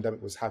 the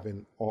pandemic was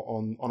having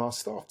on our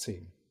staff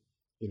team,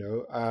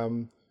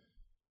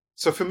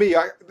 So for me,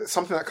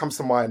 something that comes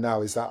to mind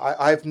now is that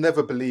I've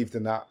never believed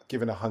in that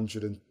giving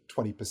 120%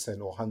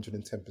 or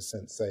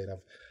 110% saying.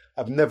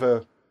 I've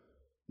never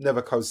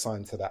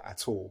co-signed to that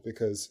at all,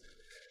 because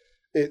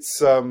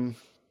it's a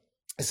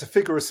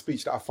figure of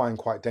speech that I find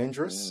quite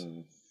dangerous,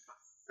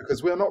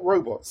 because we are not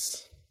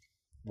robots,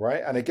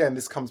 right? And again,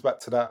 this comes back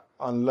to that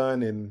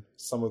unlearning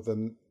some of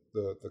the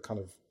kind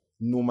of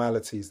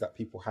normalities that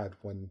people had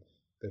when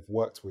they've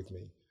worked with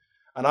me.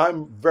 And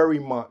I'm very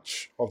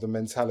much of the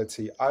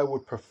mentality, I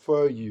would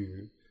prefer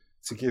you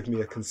to give me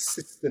a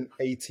consistent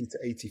 80 to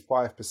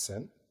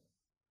 85%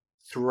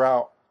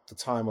 throughout the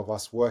time of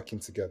us working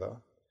together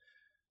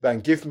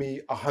than give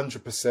me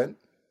 100%,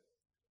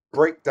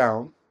 break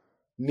down,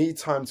 need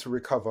time to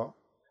recover,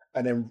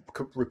 and then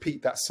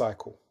repeat that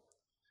cycle.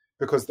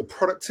 Because the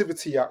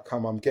productivity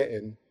outcome I'm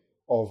getting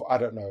of,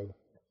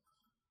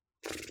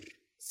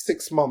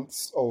 6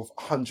 months of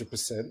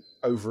 100%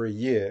 over a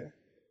year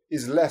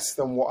is less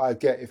than what I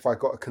get if I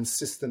got a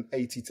consistent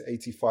 80 to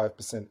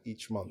 85%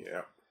 each month.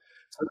 Yeah.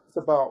 So that's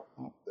about,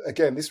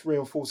 again, this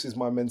reinforces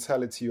my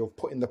mentality of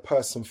putting the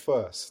person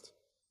first.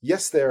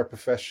 Yes, they're a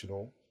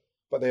professional,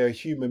 but they're a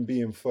human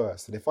being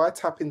first. And if I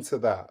tap into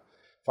that,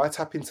 if I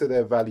tap into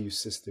their value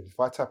system, if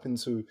I tap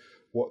into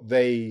what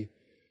they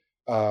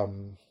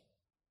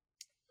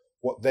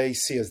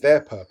see as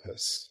their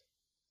purpose,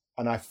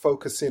 and I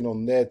focus in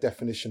on their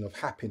definition of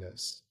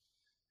happiness,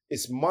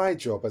 it's my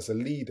job as a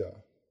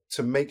leader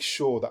to make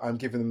sure that I'm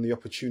giving them the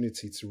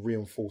opportunity to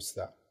reinforce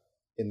that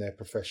in their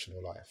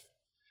professional life.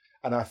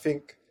 And I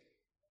think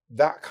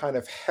that kind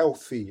of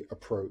healthy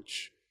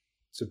approach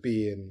to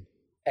being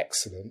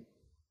excellent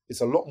is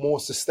a lot more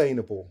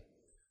sustainable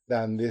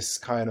than this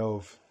kind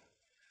of,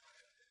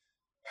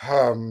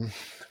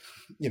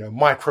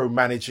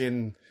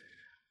 micromanaging.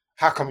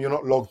 How come you're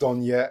not logged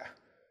on yet?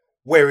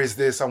 Where is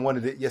this? I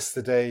wanted it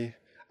yesterday.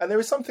 And there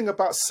is something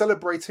about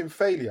celebrating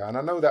failure. And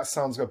I know that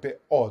sounds a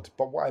bit odd,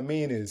 but what I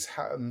mean is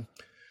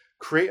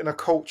creating a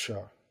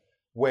culture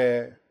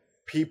where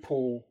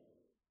people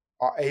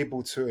are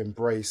able to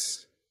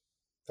embrace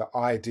the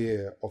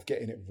idea of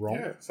getting it wrong.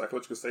 Yeah,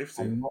 psychological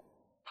safety. And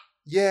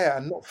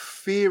not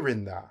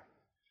fearing that.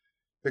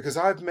 Because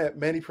I've met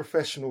many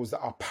professionals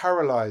that are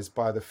paralyzed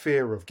by the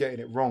fear of getting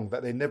it wrong,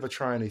 that they never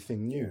try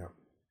anything new. Yeah.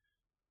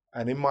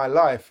 And in my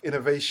life,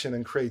 innovation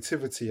and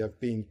creativity have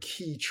been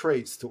key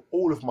traits to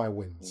all of my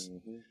wins.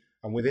 Mm-hmm.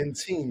 And within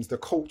teams, the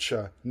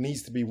culture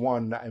needs to be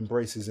one that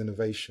embraces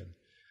innovation.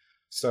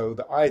 So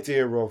the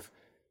idea of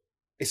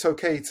it's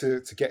okay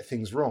to get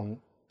things wrong,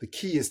 the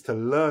key is to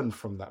learn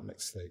from that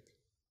mistake.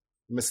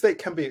 The mistake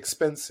can be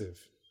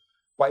expensive,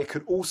 but it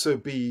could also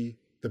be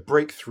the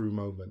breakthrough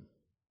moment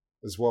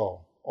as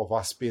well of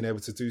us being able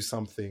to do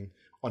something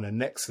on a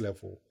next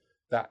level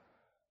that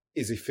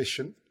is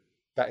efficient,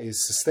 that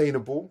is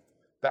sustainable,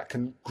 that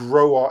can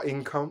grow our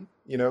income,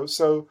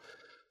 So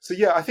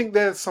yeah, I think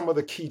there's some of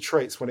the key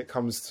traits when it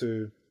comes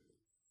to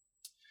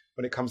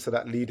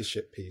that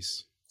leadership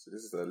piece. So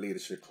this is a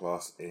leadership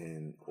class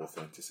in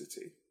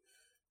authenticity.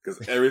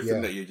 Because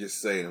everything that you're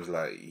just saying was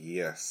like,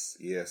 yes,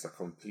 I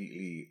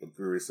completely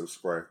agree,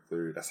 subscribe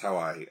through. That's how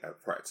I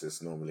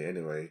practice normally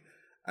anyway.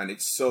 And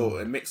it's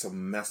it makes a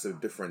massive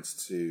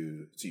difference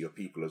to your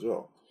people as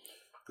well.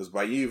 Because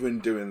by you even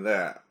doing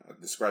that,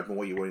 describing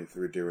what you went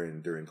through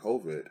during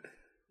COVID,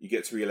 you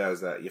get to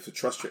realize that you have to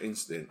trust your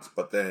instincts,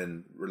 but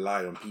then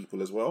rely on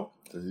people as well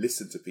and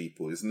listen to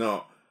people. It's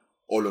not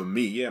all on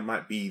me. Yeah, it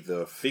might be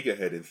the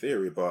figurehead in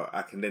theory, but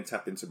I can then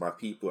tap into my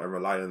people and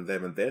rely on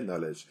them and their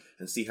knowledge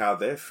and see how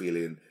they're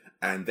feeling.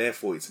 And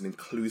therefore, it's an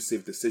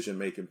inclusive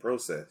decision-making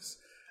process.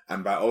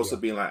 And by also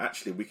being like,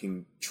 actually, we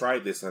can try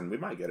this and we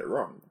might get it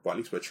wrong, but at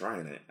least we're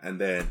trying it. And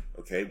then,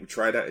 okay, we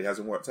tried that, it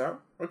hasn't worked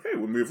out. Okay,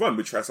 we move on,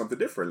 we try something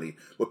differently.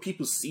 But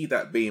people see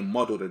that being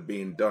modeled and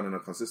being done on a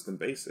consistent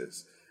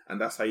basis. And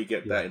that's how you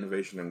get that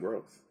innovation and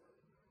growth.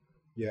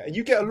 Yeah, and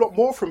you get a lot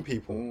more from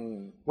people.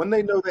 When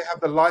they know they have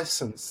the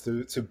license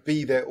to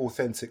be their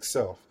authentic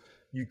self,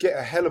 you get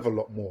a hell of a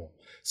lot more.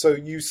 So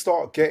you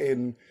start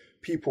getting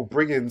people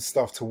bringing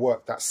stuff to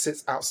work that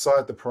sits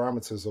outside the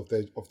parameters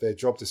of their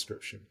job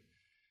description,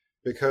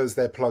 because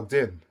they're plugged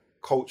in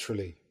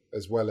culturally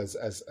as well as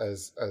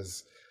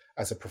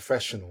a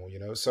professional, you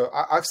know. So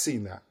I've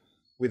seen that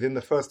within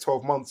the first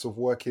 12 months of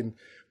working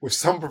with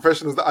some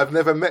professionals that I've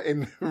never met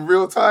in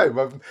real time.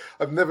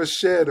 I've never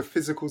shared a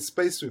physical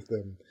space with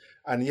them.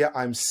 And yet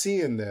I'm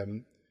seeing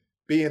them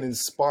being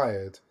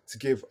inspired to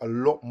give a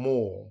lot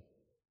more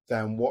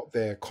than what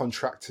they're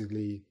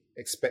contractually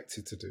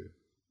expected to do,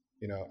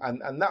 you know.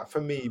 And that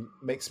for me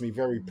makes me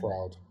very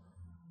proud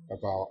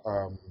about,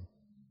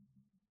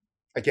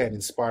 again,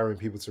 inspiring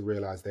people to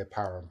realize their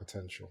power and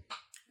potential.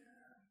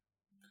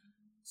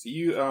 So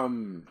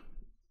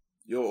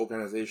your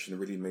organization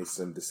really made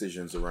some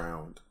decisions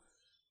around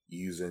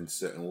using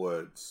certain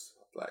words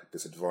like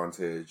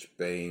disadvantage,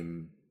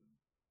 BAME,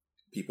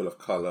 people of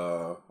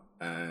color,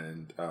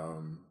 and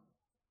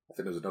I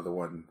think there's another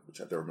one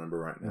which I don't remember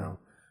right now.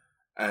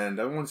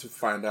 And I wanted to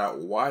find out,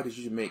 why did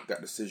you make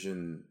that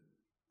decision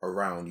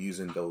around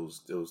using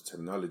those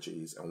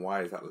terminologies, and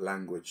why is that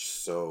language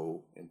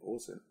so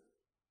important?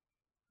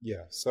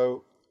 Yeah,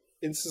 so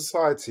in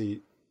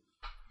society,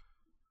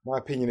 my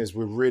opinion is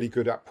we're really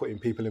good at putting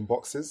people in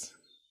boxes.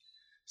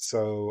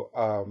 So,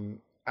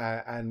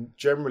 and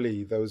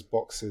generally those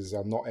boxes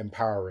are not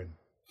empowering,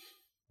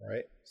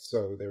 right?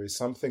 So there is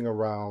something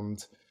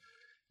around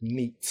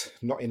NEAT,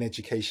 not in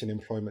education,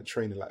 employment,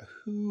 training. Like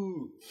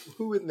who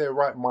in their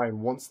right mind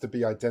wants to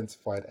be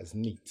identified as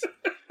NEAT?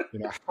 You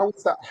know, how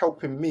is that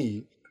helping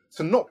me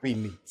to not be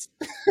NEAT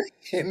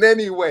in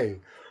any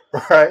way,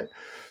 right?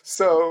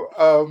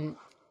 So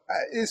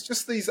it's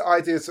just these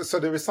ideas. So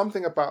there is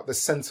something about the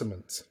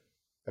sentiment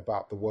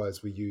about the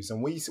words we use.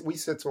 And we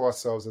said to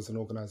ourselves as an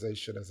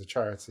organization, as a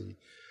charity,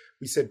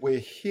 we said, we're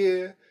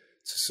here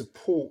to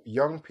support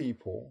young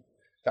people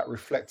that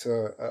reflect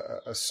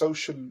a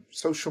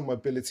social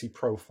mobility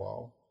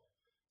profile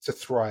to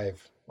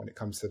thrive when it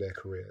comes to their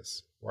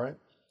careers, right?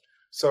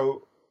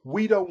 So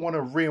we don't want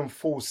to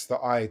reinforce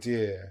the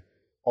idea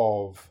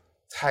of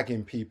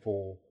tagging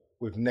people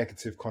with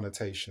negative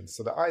connotations.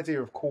 So the idea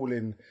of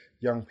calling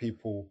young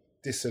people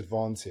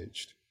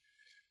disadvantaged,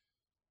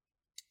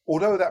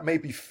 although that may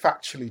be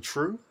factually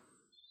true,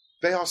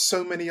 there are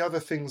so many other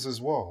things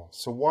as well.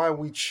 So why are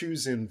we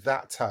choosing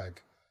that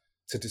tag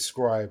to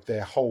describe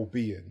their whole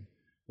being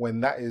when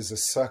that is a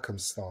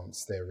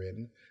circumstance they're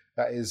in?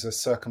 That is a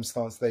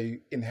circumstance they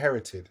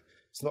inherited.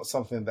 It's not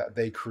something that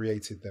they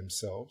created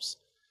themselves.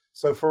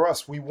 So for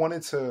us, we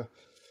wanted to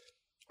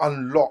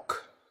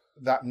unlock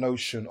that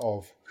notion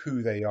of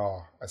who they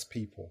are as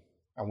people.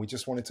 And we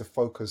just wanted to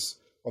focus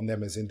on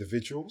them as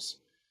individuals.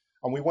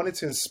 And we wanted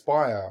to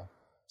inspire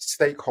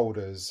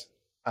stakeholders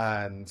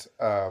and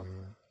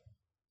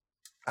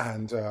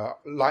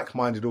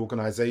like-minded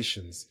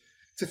organizations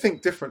to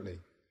think differently.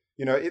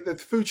 You know, the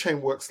food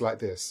chain works like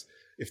this.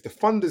 If the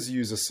funders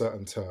use a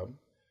certain term,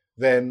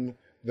 then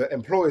the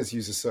employers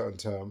use a certain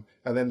term,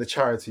 and then the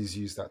charities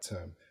use that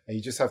term. And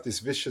you just have this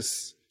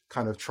vicious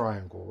kind of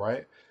triangle,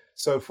 right?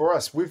 So for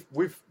us,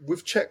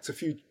 we've checked a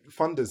few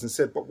funders and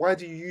said, but why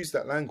do you use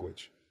that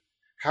language?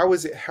 How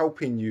is it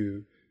helping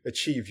you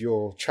achieve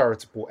your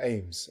charitable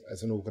aims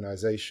as an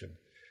organization?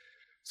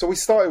 So we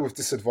started with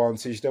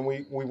disadvantage, then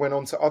we went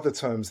on to other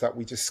terms that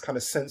we just kind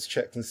of sense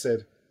checked and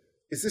said,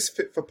 is this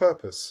fit for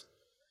purpose?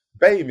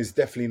 BAME is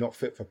definitely not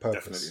fit for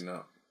purpose. Definitely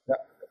not. That,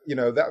 you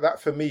know,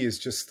 that for me is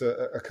just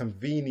a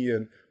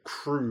convenient,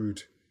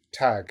 crude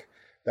tag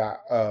that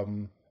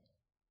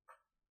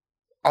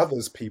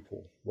others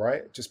people,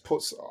 right, just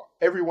puts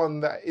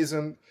everyone that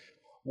isn't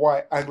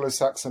white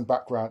Anglo-Saxon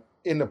background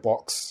in a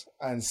box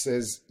and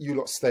says, you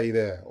lot stay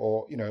there.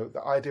 Or, you know,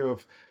 the idea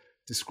of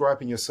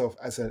describing yourself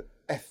as an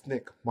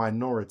ethnic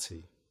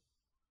minority.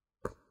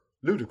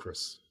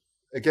 Ludicrous.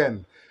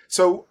 Again,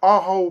 so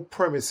our whole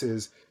premise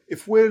is,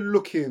 if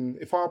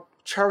our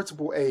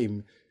charitable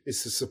aim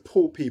is to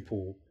support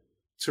people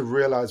to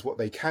realize what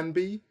they can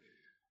be,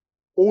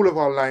 all of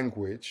our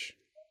language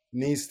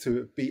needs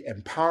to be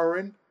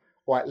empowering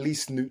or at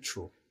least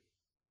neutral,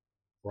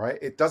 right?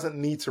 It doesn't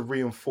need to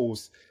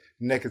reinforce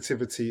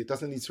negativity. It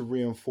doesn't need to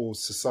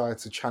reinforce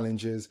societal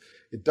challenges.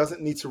 It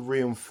doesn't need to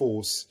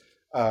reinforce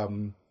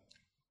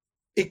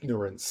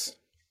ignorance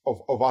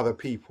of other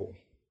people.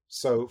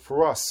 So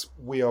for us,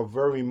 we are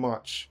very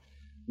much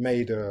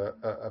made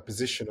a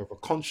position of a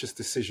conscious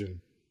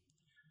decision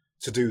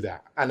to do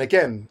that. And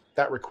again,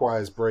 that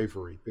requires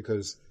bravery,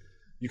 because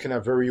you can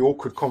have very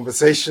awkward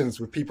conversations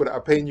with people that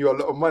are paying you a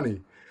lot of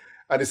money.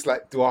 And it's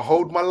like, do I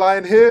hold my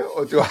line here,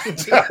 or do I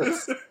just take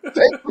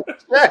the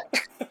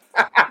check?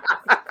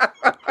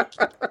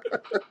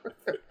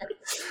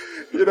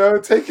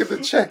 Taking the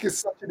check is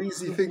such an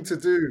easy thing to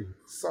do.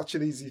 Such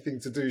an easy thing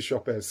to do,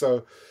 Chopin.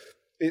 So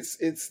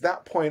it's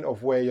that point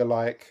of where you're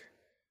like,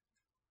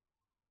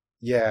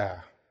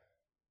 yeah,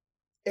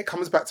 it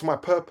comes back to my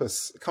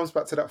purpose. It comes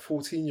back to that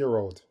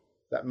 14-year-old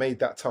that made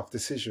that tough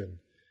decision.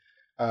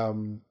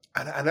 And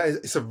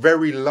it's a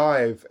very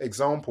live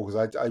example,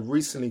 because I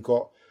recently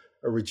got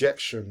a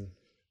rejection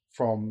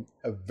from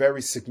a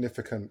very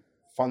significant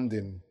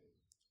funding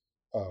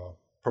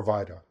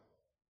provider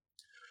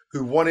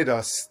who wanted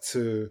us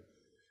to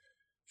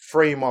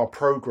frame our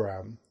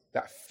program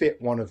that fit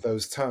one of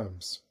those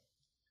terms.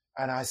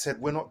 And I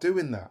said, we're not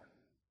doing that.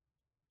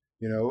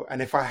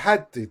 And if I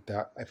had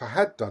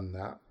done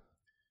that,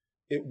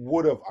 it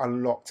would have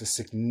unlocked a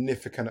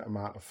significant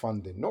amount of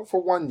funding, not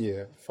for 1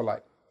 year, for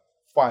like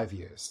 5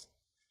 years,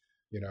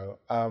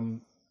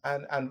 and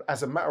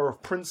as a matter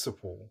of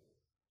principle,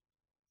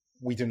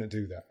 we didn't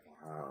do that.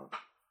 Wow.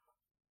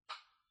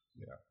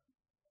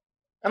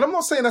 And I'm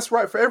not saying that's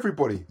right for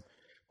everybody,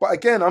 but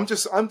again, I'm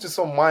just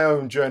on my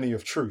own journey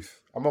of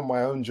truth. I'm on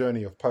my own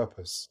journey of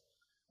purpose,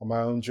 on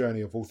my own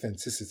journey of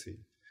authenticity.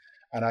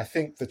 And I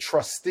think the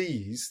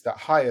trustees that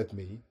hired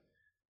me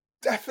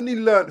definitely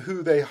learned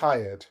who they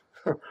hired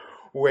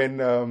when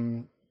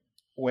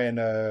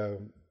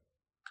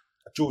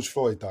George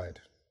Floyd died,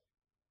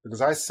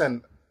 because I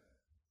sent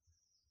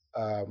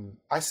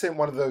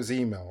one of those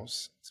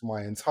emails to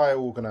my entire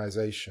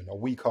organization a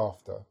week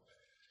after,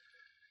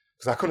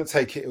 because I couldn't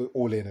take it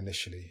all in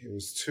initially. It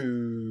was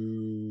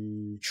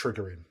too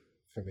triggering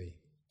for me.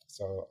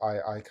 So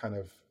I kind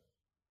of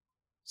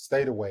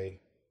stayed away,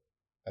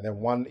 and then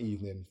one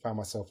evening found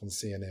myself on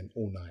CNN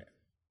all night,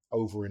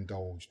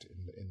 overindulged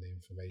in the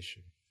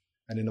information.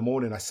 And in the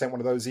morning, I sent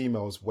one of those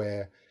emails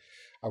where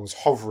I was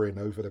hovering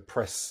over the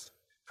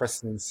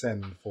pressing and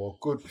send for a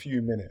good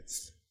few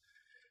minutes,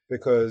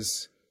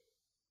 because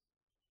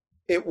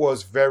it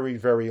was very,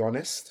 very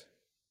honest.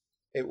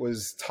 It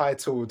was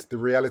titled "The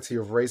Reality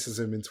of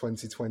Racism in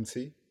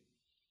 2020."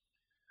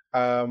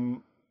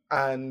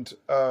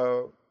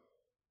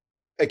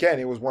 Again,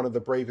 it was one of the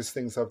bravest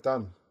things I've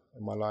done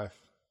in my life.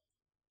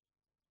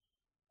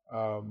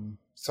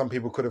 Some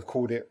people could have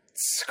called it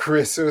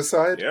career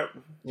suicide. Yep.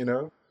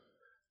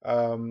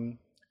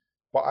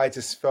 But I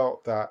just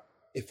felt that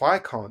if I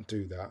can't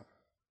do that,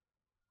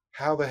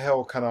 how the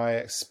hell can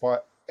I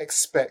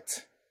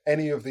expect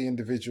any of the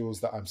individuals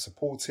that I'm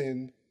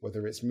supporting,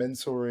 whether it's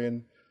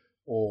mentoring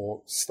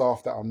or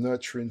staff that I'm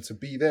nurturing, to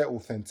be their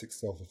authentic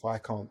self if I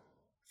can't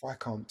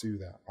do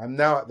that? I'm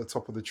now at the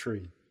top of the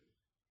tree,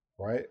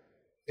 right?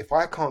 If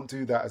I can't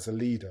do that as a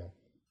leader,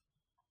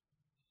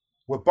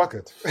 we're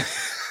buggered.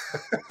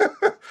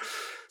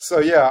 So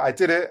yeah, I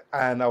did it,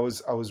 and I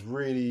was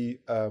really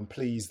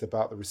pleased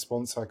about the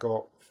response I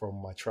got from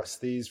my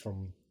trustees,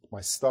 from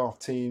my staff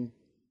team.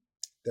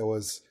 There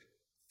was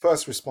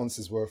first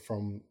responses were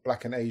from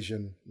Black and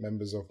Asian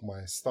members of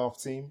my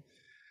staff team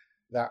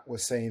that were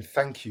saying,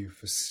 thank you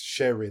for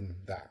sharing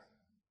that.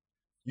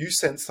 You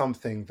sent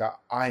something that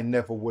I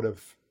never would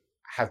have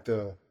had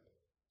the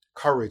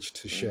courage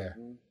to share.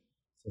 Mm-hmm.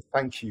 So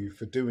thank you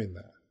for doing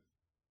that,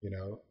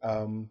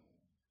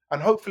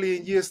 and hopefully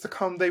in years to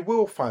come, they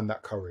will find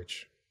that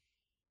courage.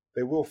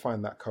 They will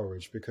find that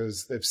courage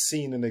because they've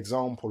seen an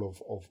example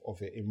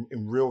of it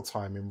in real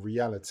time, in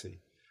reality.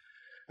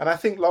 And I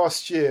think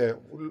last year,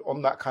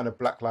 on that kind of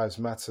Black Lives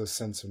Matter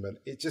sentiment,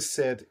 it just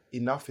said,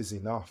 enough is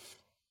enough.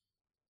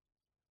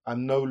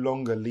 I'm no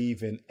longer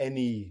leaving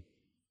any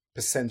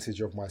percentage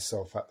of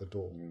myself at the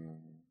door.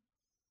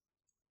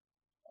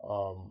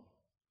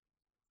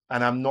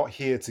 And I'm not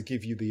here to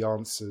give you the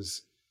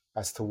answers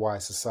as to why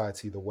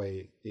society the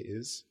way it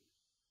is.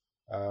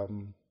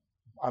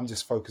 I'm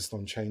just focused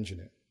on changing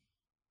it.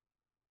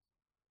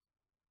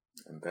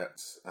 And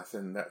I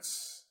think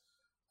that's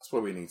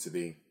where we need to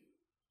be.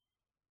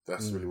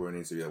 That's really where we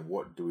need to be. Like,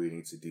 what do we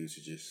need to do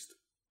to just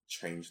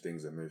change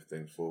things and move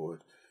things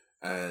forward?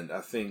 And I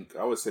think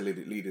I would say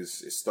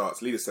leaders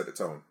set the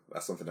tone.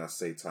 That's something I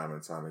say time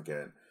and time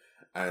again.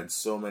 And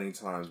so many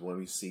times when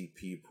we see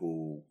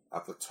people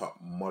at the top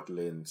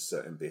modeling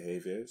certain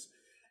behaviors,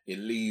 it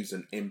leaves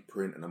an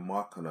imprint and a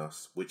mark on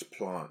us, which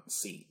plant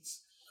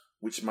seeds,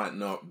 which might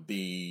not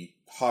be,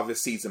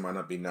 harvest season might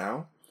not be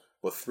now,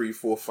 but 3,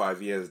 4,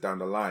 5 years down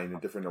the line in a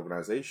different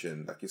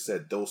organization, like you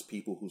said, those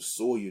people who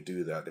saw you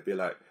do that, they'd be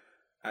like,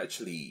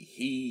 actually,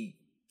 he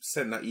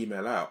sent that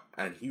email out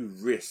and he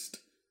risked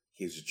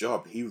his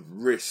job. He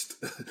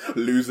risked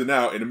losing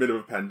out in the middle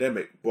of a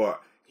pandemic,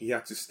 but he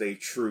had to stay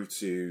true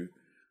to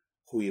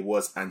who he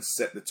was and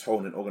set the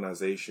tone and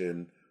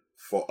organization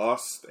for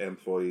us, the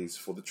employees,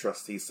 for the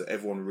trustees, so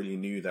everyone really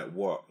knew that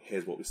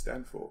here's what we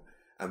stand for.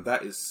 And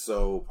that is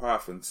so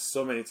powerful. And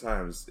so many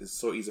times it's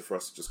so easy for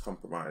us to just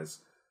compromise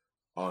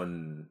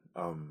on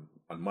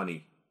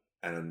money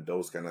and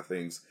those kind of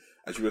things.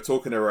 As you were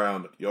talking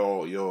around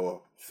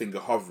your finger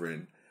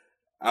hovering,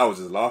 I was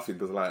just laughing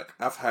because like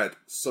I've had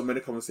so many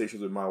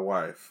conversations with my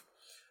wife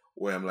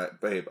where I'm like,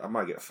 babe, I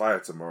might get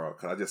fired tomorrow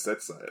because I just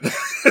said something.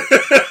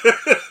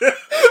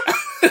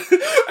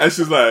 And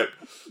she's like,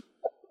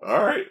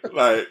 all right,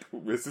 like,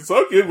 it's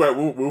okay, but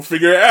we'll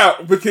figure it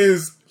out.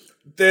 Because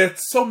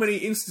there's so many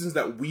instances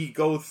that we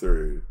go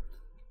through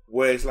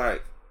where it's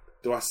like,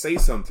 do I say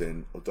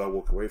something or do I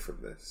walk away from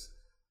this?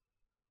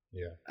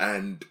 Yeah.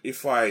 And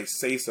if I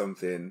say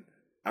something,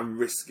 I'm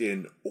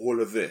risking all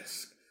of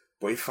this.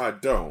 But if I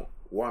don't,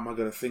 what am I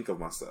going to think of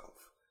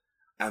myself?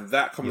 And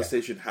that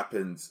conversation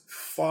happens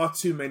far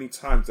too many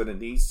times than it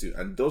needs to.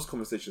 And those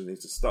conversations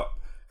need to stop.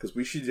 Because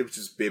we should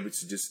just be able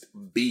to just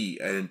be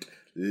and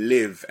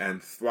live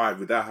and thrive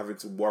without having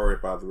to worry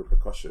about the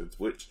repercussions,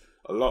 which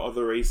a lot of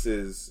the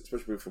races,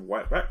 especially from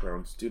white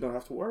backgrounds, do not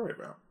have to worry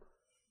about.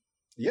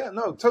 Yeah,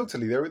 no,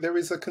 totally. There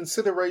is a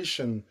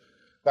consideration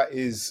that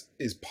is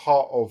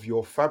part of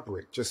your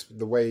fabric, just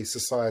the way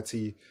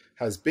society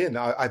has been.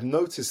 I've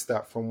noticed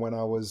that from when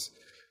I was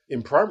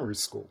in primary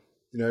school.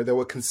 You know, there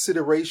were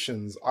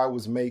considerations I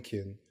was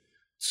making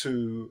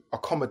to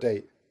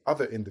accommodate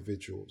other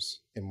individuals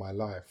in my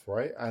life,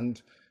 right?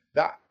 And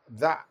that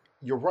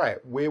you're right.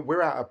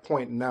 We're at a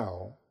point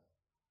now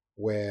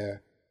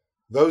where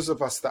those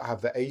of us that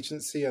have the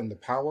agency and the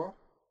power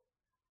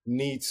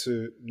need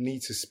to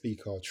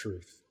speak our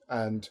truth,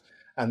 and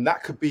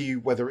that could be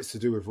whether it's to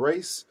do with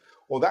race,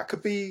 or that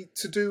could be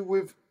to do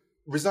with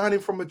resigning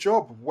from a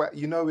job where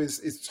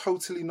is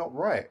totally not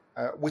right,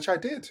 which I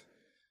did.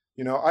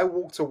 You know, I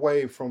walked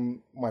away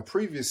from my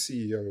previous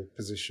CEO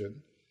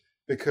position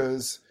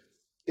because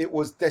it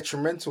was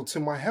detrimental to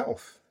my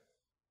health,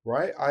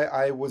 right?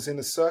 I was in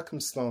a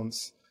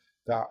circumstance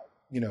that,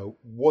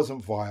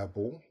 wasn't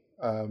viable.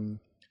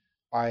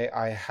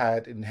 I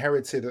had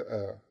inherited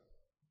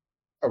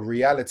a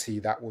reality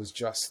that was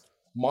just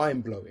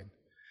mind-blowing.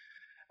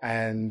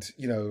 And,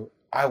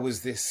 I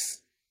was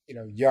this,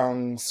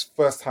 young,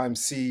 first-time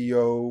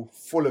CEO,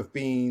 full of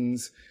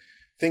beans,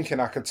 thinking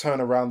I could turn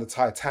around the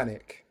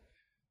Titanic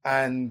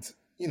and,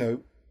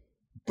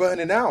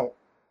 burning out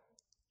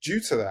due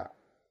to that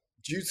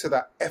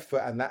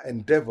effort and that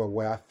endeavor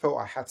where I felt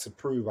I had to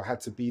prove, I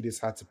had to be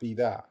this, I had to be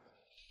that.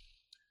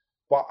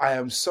 But I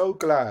am so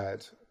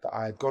glad that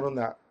I had gone on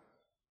that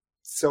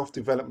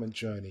self-development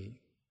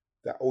journey,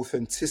 that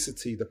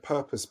authenticity, the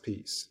purpose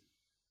piece,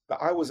 that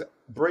I was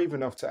brave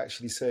enough to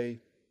actually say,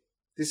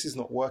 this is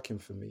not working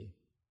for me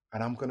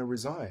and I'm going to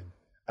resign.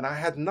 And I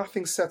had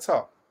nothing set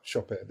up,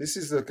 Chopper. This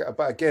is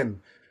about,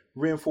 again,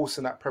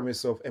 reinforcing that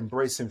premise of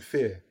embracing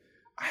fear.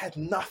 I had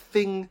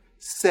nothing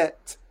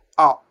set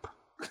up.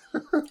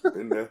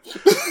 Been there.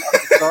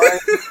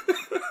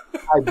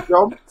 I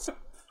jumped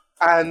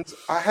and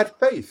I had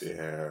faith.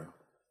 Yeah.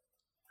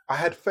 I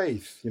had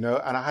faith, and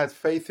I had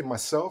faith in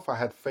myself. I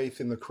had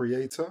faith in the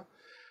creator.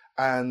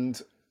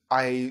 And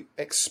I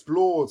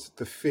explored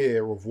the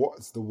fear of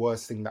what's the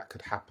worst thing that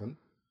could happen.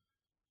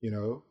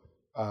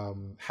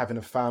 Having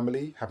a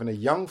family, having a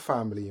young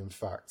family, in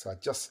fact. I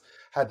just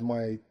had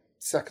my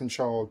second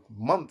child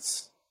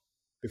months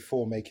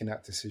before making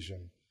that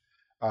decision.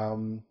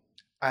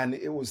 And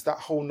it was that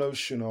whole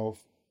notion of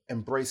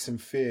embracing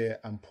fear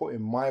and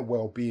putting my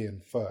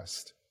well-being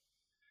first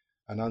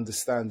and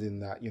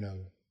understanding that,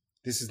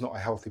 this is not a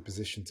healthy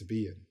position to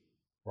be in.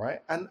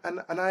 Right. And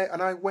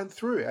I went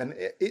through it, and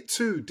it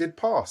too did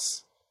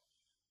pass,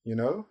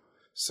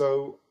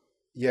 So,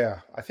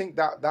 yeah, I think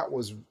that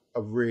was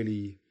a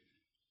really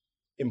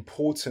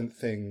important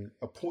thing,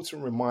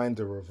 important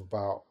reminder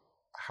about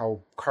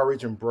how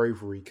courage and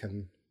bravery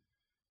can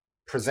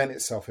present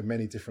itself in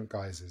many different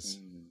guises.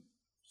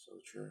 So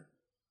true.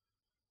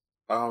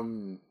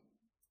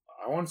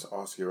 I want to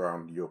ask you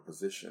around your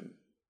position.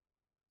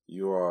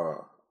 You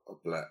are a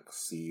black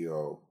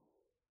CEO,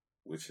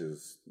 which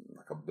is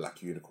like a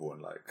black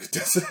unicorn. Like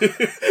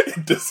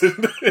it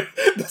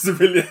doesn't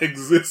really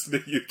exist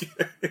in the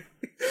UK.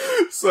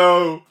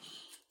 So,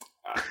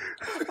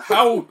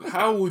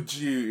 how would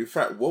you? In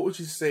fact, what would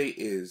you say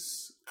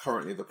is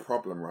currently the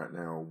problem right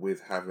now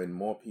with having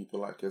more people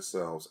like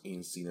yourselves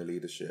in senior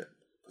leadership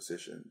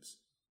positions,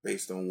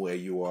 based on where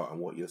you are and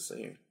what you're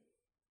saying?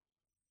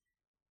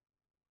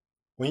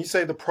 When you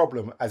say the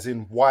problem, as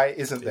in why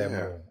isn't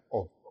there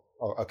more?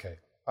 Oh, okay.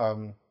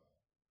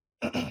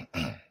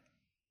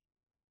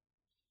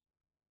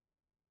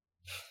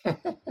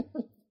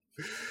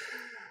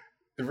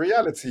 The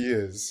reality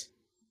is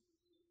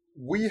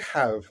we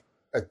have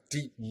a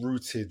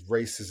deep-rooted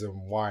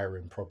racism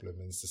wiring problem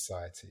in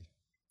society,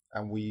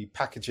 and we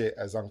package it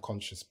as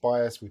unconscious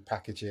bias, we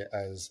package it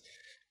as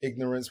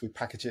ignorance, we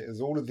package it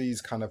as all of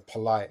these kind of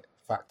polite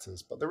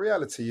factors. But the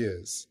reality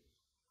is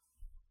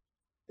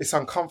it's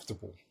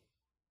uncomfortable.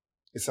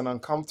 It's an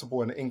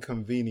uncomfortable and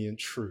inconvenient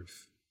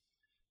truth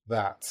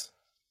that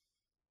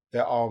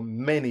there are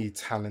many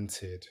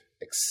talented,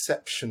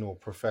 exceptional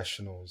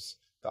professionals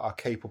that are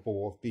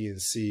capable of being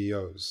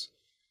CEOs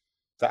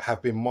that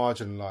have been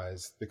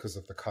marginalized because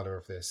of the color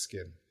of their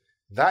skin.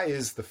 That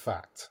is the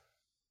fact.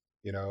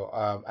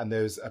 and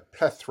there's a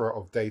plethora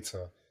of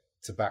data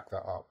to back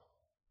that up.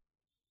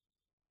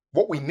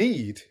 What we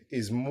need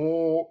is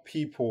more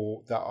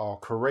people that are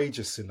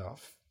courageous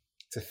enough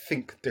to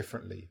think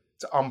differently,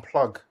 to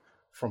unplug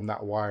from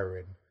that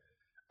wiring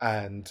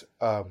and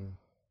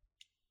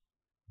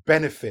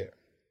benefit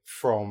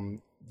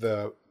from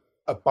the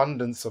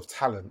abundance of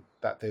talent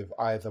that they've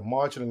either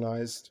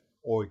marginalized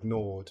or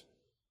ignored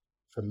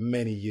for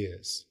many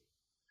years.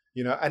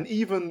 And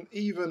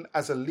even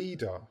as a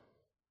leader,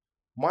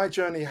 my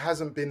journey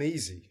hasn't been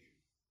easy,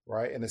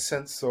 right? In a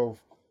sense of,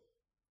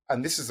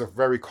 and this is a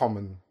very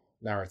common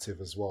narrative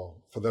as well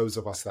for those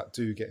of us that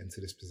do get into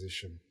this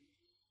position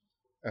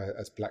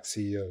as Black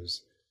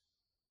CEOs.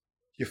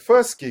 Your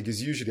first gig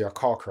is usually a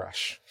car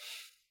crash.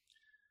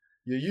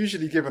 You're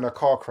usually given a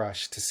car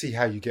crash to see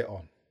how you get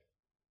on,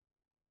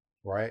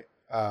 right?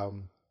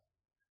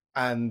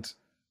 And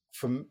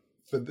for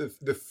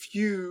the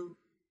few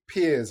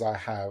peers I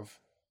have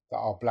that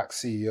are Black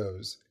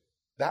CEOs,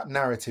 that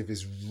narrative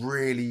is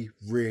really,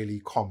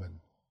 really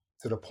common,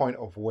 to the point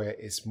of where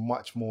it's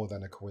much more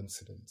than a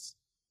coincidence,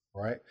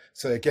 right?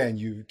 So again,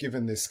 you've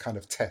given this kind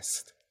of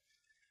test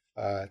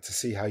to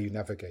see how you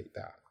navigate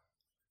that.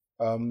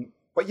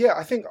 But yeah,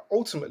 I think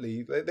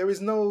ultimately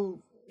there's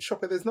no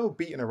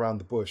beating around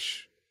the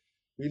bush.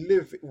 We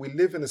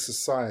live in a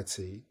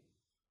society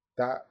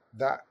that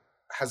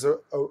has a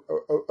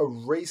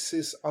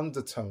racist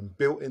undertone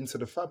built into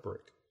the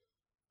fabric.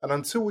 And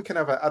until we can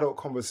have an adult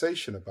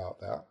conversation about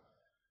that,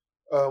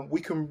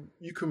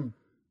 you can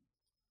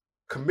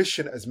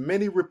commission as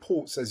many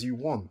reports as you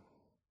want.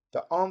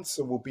 The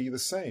answer will be the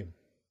same.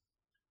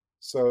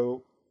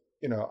 So,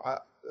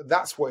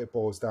 that's what it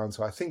boils down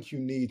to. I think you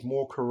need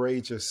more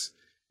courageous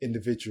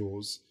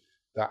individuals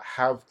that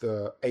have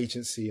the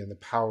agency and the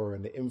power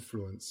and the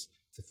influence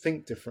to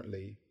think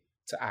differently,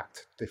 to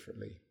act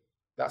differently.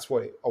 That's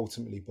what it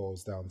ultimately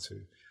boils down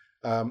to.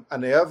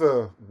 And the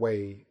other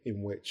way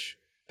in which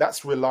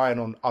that's relying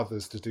on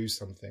others to do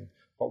something,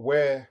 but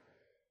where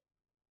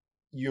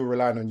you're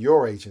relying on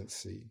your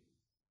agency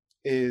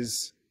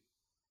is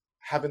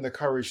having the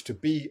courage to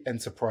be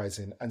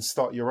enterprising and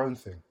start your own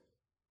thing.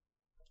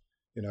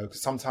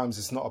 Because sometimes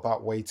it's not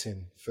about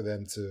waiting for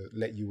them to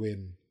let you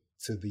in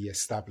to the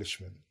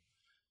establishment.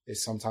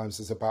 Sometimes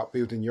it's about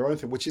building your own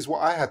thing, which is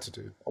what I had to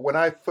do. When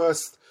I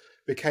first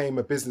became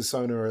a business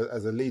owner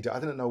as a leader, I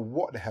didn't know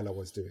what the hell I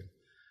was doing.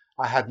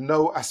 I had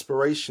no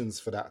aspirations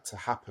for that to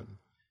happen.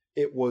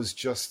 It was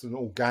just an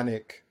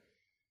organic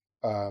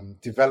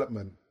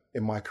development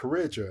in my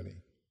career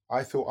journey.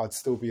 I thought I'd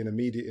still be in the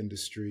media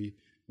industry,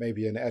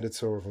 maybe an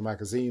editor of a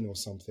magazine or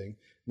something.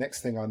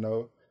 Next thing I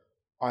know,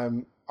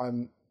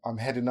 I'm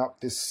heading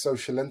up this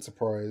social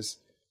enterprise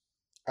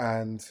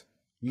and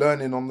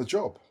learning on the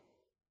job.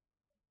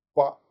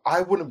 But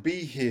I wouldn't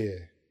be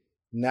here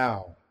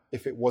now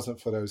if it wasn't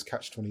for those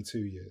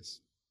Catch-22 years.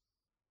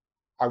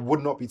 I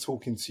would not be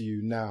talking to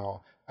you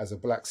now as a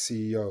Black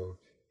CEO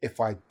if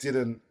I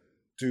didn't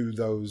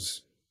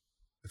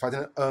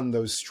earn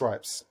those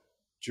stripes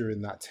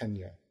during that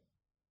tenure.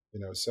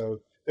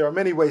 So there are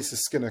many ways to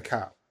skin a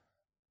cat.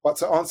 But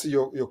to answer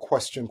your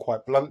question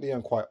quite bluntly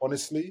and quite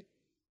honestly,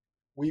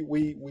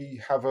 we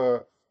have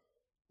a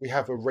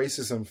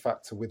racism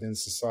factor within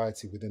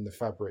society, within the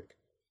fabric.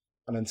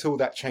 And until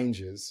that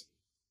changes,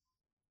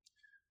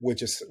 we're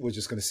just going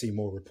to see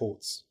more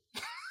reports.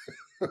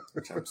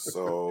 I'm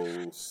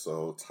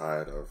so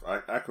tired of.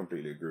 I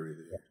completely agree with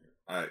you.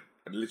 I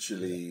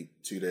literally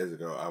 2 days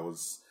ago I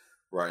was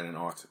writing an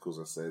article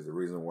that says the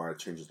reason why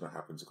change is not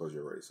happening is because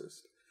you're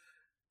racist,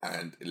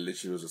 and it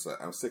literally was just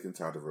like, I'm sick and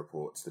tired of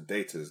reports. The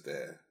data's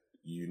there.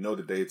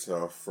 The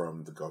data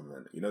from the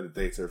government. The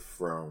data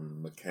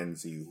from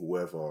McKinsey,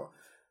 whoever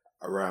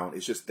around.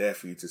 It's just there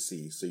for you to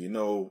see. So you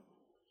know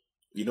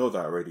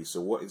that already.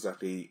 So what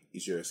exactly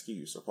is your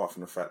excuse, apart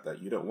from the fact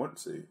that you don't want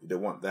to? You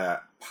don't want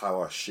that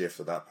power shift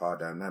or that power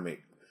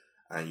dynamic,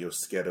 and you're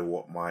scared of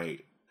what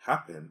might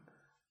happen.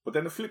 But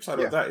then the flip side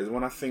of that is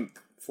when I think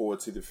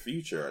forward to the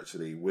future,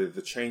 actually, with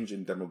the change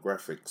in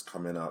demographics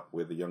coming up,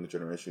 with the younger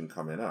generation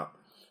coming up,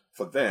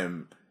 for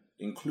them,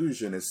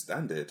 inclusion is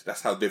standard.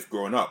 That's how they've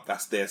grown up.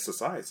 That's their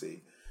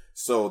society.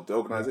 So the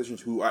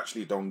organizations who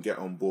actually don't get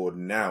on board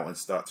now and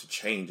start to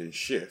change and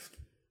shift,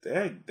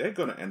 they're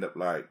going to end up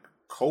like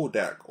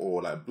Kodak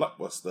or like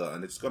Blockbuster,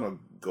 and it's going to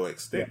go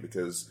extinct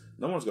because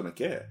no one's going to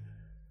care.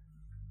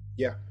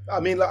 Yeah. I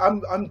mean, like,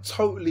 I'm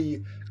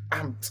totally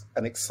amped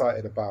and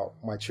excited about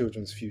my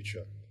children's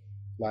future.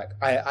 Like,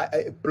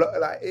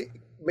 it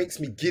makes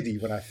me giddy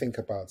when I think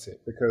about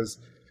it, because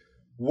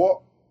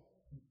what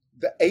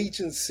the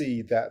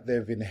agency that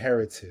they've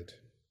inherited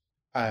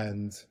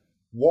and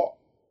what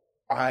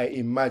I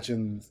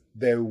imagine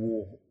they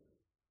will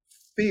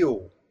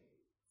feel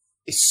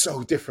is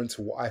so different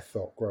to what I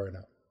felt growing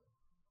up.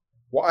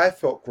 What I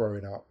felt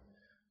growing up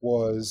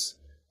was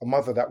a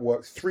mother that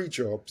worked 3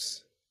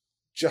 jobs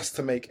just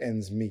to make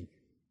ends meet.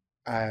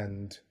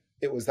 And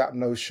it was that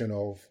notion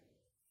of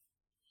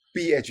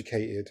be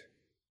educated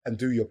and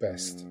do your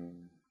best.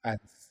 And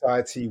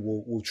society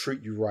will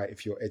treat you right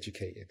if you're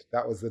educated.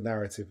 That was the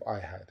narrative I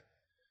had.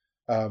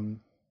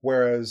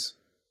 Whereas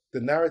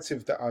the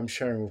narrative that I'm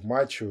sharing with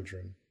my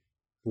children,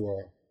 who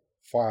are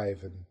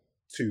 5 and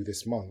 2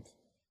 this month,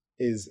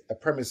 is a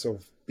premise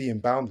of being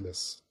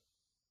boundless,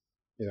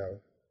 you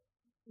know,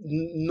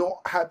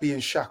 not being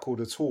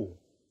shackled at all.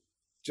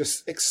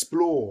 Just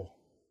explore,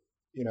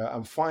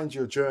 and find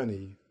your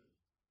journey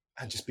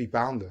and just be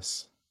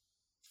boundless.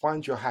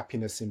 Find your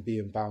happiness in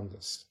being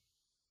boundless,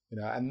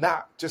 and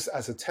that just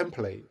as a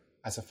template,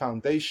 as a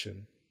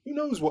foundation. Who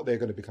knows what they're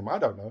going to become? I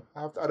don't know.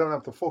 I don't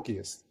have the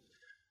foggiest.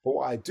 But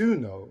what I do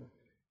know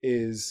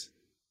is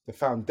the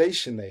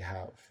foundation they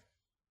have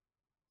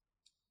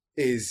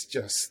is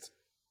just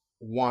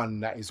one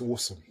that is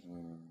awesome.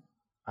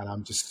 And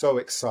I'm just so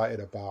excited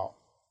about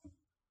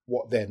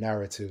what their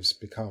narratives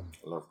become.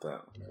 I love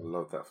that. I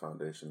love that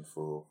foundation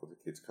for the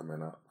kids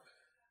coming up.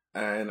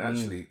 And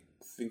actually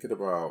thinking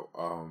about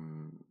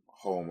home,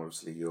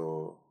 obviously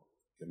you're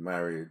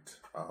married,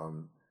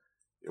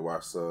 your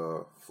wife's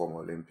a former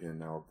Olympian,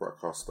 now a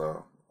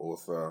broadcaster,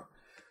 author.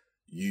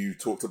 You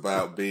talked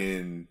about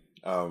being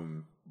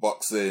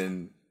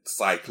boxing,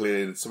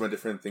 cycling, some of the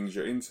different things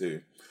you're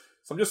into.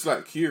 So I'm just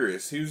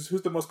curious, who's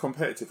the most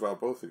competitive out of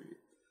both of you?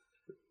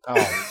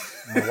 Oh,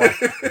 my wife.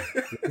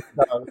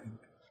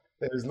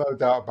 There's no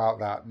doubt about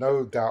that.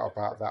 No doubt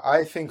about that.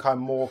 I think I'm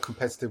more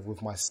competitive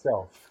with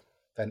myself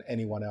than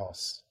anyone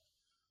else.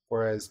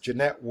 Whereas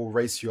Jeanette will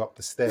race you up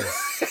the stairs.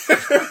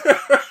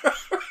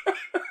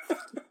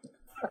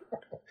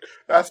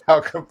 That's how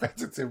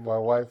competitive my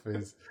wife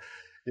is.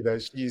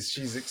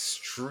 She's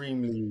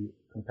extremely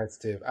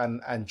competitive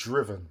and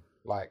driven.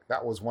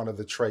 That was one of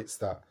the traits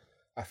that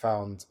I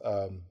found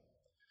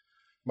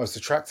most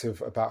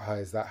attractive about her,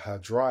 is that her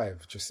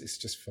drive is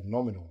just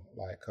phenomenal.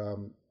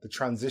 The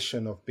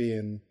transition of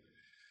being,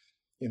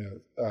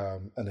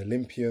 an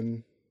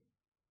Olympian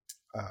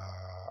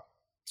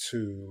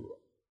to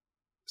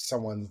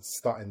someone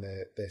starting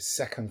their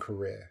second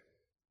career,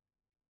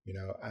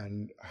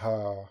 and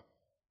her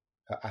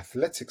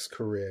athletics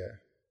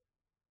career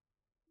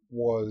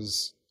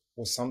was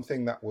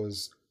something that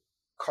was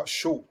cut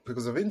short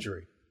because of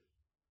injury.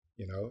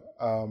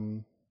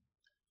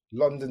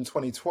 London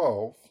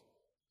 2012,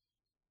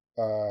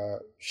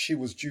 she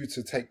was due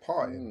to take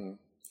part in.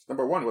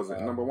 Number one, was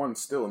it? Number one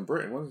still in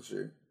Britain, wasn't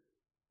she?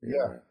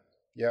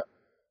 Yeah.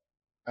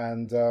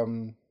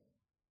 And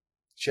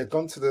she had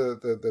gone to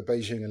the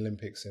Beijing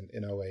Olympics in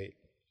 2008.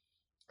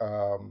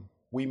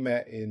 We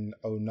met in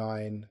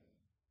 2009,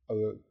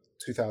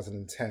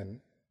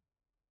 2010.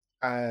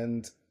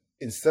 And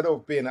instead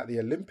of being at the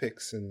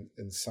Olympics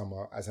in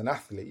summer as an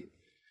athlete,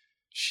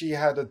 she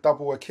had a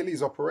double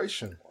Achilles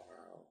operation.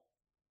 Wow.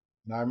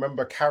 And I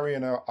remember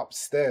carrying her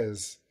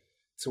upstairs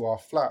to our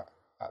flat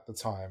at the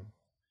time.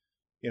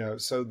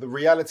 So the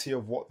reality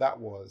of what that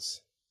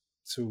was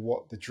to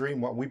what the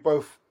dream was. We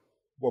both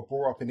were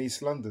brought up in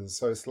East London.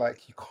 So it's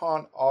you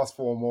can't ask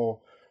for a more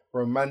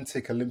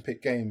romantic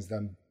Olympic Games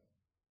than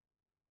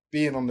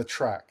being on the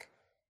track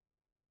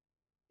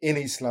in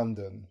East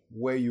London,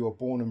 where you were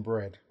born and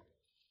bred.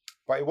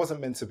 But it wasn't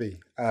meant to be.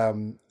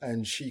 And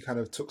she kind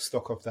of took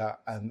stock of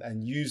that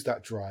and used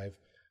that drive,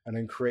 and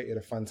then created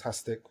a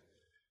fantastic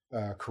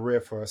career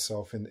for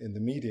herself in the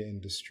media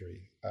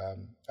industry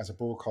as a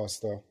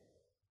broadcaster.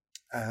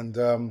 And,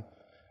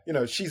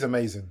 she's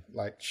amazing.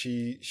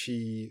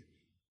 She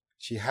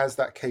has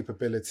that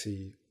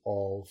capability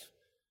of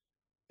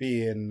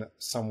being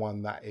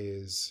someone that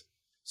is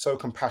so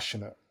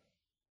compassionate,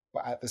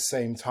 but at the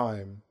same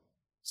time,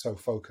 so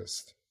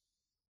focused.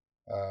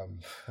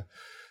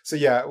 So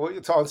yeah,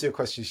 to answer your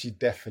question, she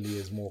definitely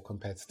is more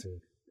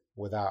competitive,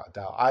 without a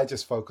doubt. I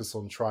just focus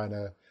on trying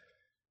to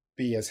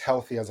be as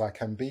healthy as I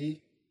can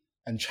be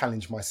and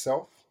challenge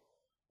myself,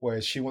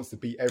 whereas she wants to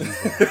beat everyone.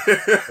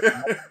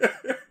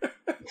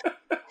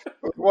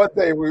 One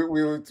day we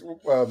were,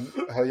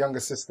 her younger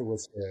sister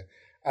was here,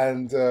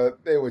 and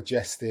they were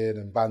jesting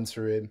and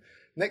bantering.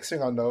 Next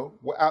thing I know,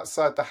 we're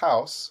outside the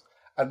house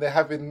and they're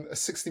having a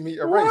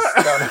 60-meter race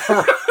down the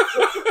road.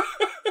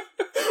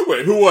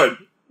 Wait, who won?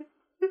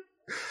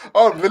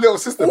 Oh, the little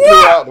sister blew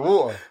out the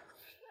water.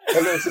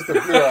 The little sister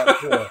blew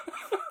out the water.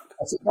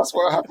 I said, that's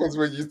what happens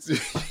when you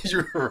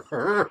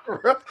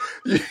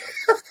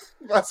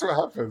that's what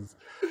happens.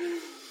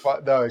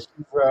 But no,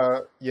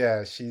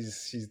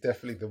 she's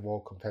definitely the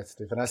more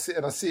competitive, and I see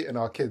it in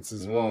our kids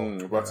as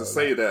well. But to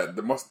say that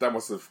must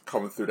have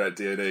come through that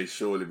DNA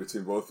surely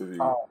between both of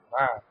you. Oh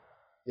man,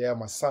 yeah,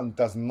 my son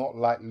does not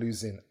like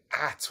losing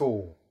at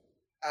all.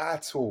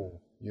 But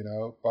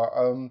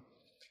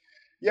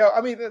yeah,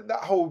 I mean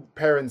that whole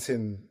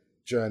parenting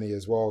journey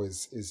as well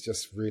is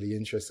just really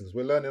interesting because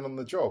we're learning on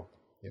the job.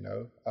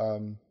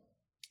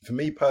 For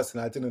me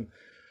personally, I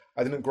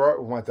didn't grow up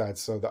with my dad,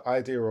 so the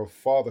idea of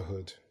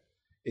fatherhood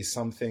is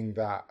something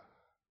that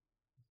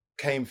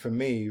came for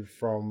me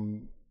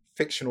from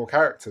fictional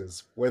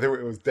characters, whether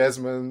it was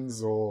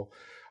Desmond's or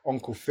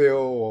Uncle Phil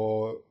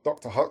or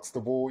Dr.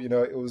 Huxtable.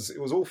 It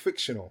was all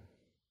fictional.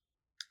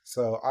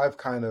 So I've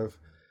kind of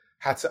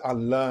had to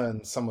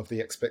unlearn some of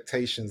the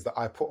expectations that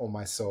I put on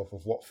myself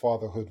of what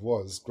fatherhood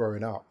was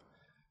growing up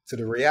to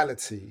the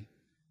reality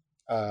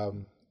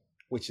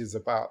which is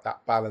about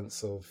that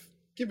balance of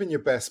giving your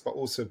best, but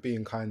also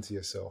being kind to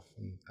yourself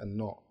and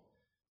not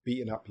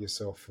beating up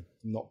yourself for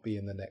not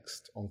being the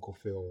next Uncle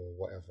Phil or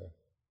whatever.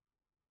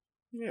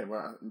 Yeah,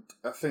 well,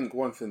 I think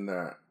one thing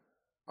that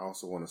I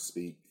also want to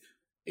speak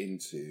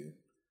into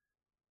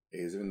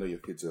is, even though your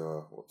kids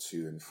are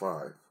 2 and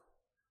 5,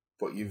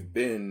 but you've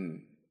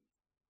been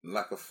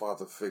like a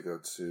father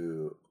figure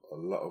to a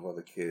lot of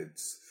other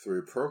kids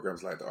through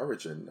programs like The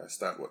Origin that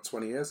started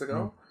 20 years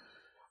ago,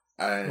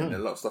 and a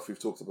lot of stuff we've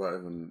talked about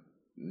even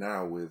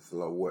now with a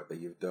lot of work that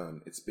you've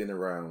done. It's been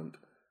around,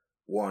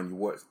 one,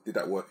 you did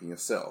that work in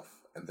yourself,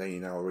 and then you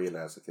now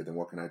realize, okay, then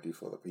what can I do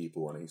for other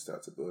people, and then you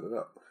start to build it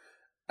up,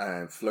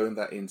 and flowing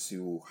that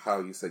into how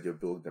you said you're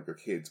building up your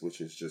kids,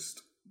 which is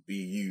just be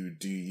you,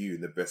 do you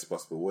in the best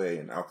possible way,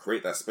 and I'll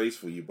create that space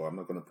for you, but I'm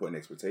not going to put any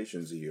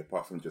expectations on you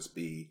apart from just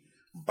be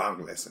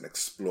boundless and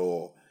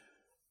explore.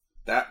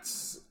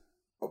 That's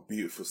a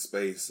beautiful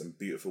space and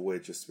beautiful way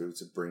just to be able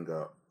to bring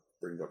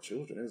up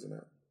children, isn't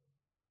it?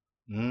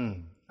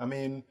 I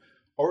mean,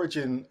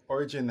 Origin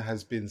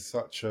has been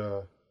such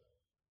a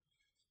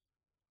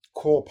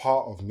core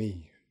part of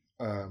me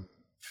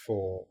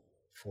for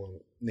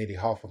nearly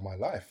half of my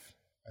life,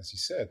 as you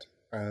said.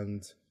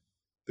 And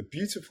the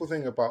beautiful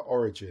thing about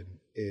Origin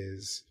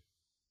is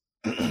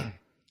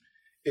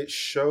it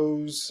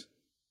shows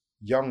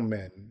young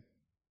men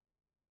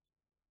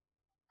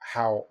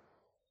how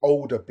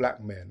older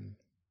black men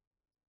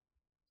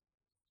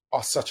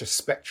are such a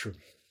spectrum,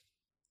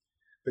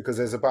 because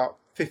there's about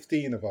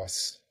 15 of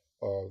us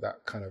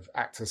that kind of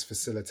act as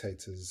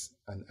facilitators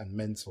and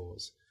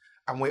mentors,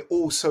 and we're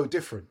all so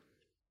different,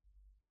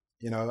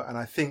 and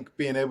I think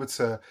being able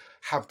to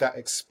have that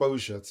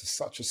exposure to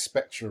such a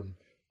spectrum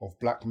of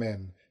black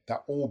men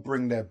that all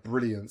bring their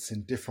brilliance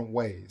in different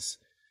ways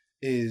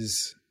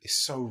is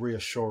so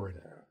reassuring.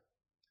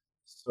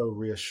 So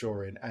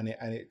reassuring, and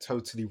it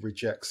totally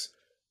rejects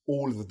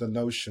all of the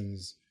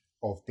notions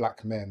of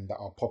black men that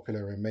are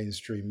popular in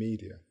mainstream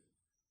media.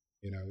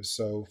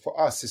 So for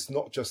us, it's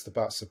not just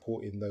about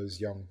supporting those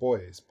young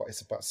boys, but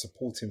it's about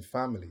supporting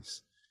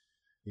families.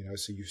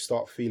 So you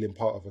start feeling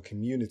part of a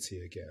community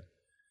again,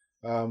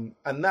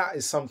 and that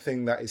is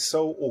something that is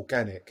so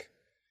organic,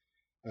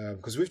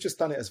 because we've just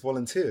done it as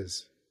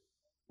volunteers.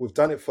 We've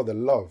done it for the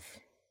love.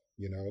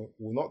 We've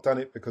not done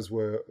it because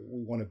we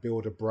want to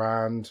build a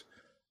brand,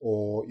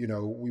 or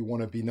we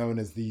want to be known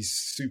as these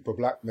super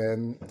black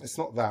men. It's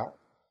not that.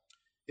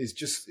 It's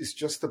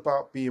just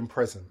about being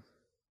present,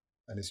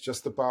 and it's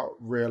just about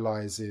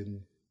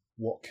realizing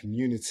what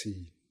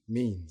community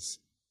means,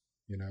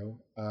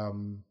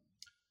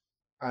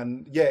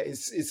 and yeah,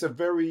 it's a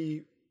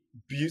very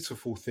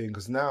beautiful thing,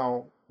 because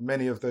now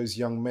many of those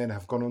young men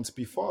have gone on to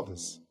be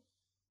fathers,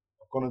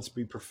 have gone on to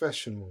be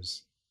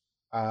professionals,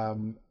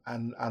 and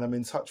I'm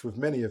in touch with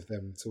many of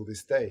them till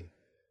this day.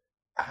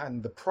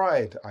 And the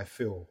pride I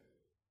feel,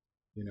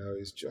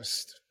 is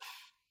just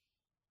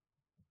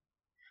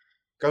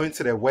going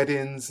to their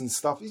weddings and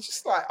stuff. It's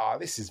just like,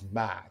 this is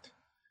mad.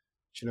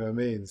 Do you know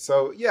what I mean?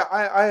 So yeah,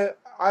 I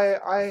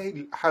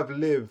have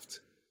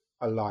lived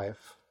a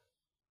life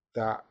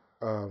that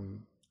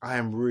I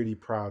am really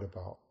proud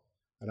about,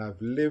 and I've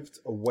lived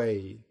a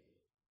way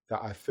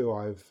that I feel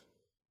I've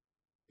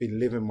been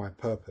living my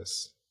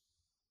purpose.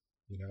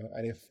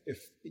 And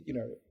if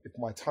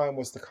my time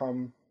was to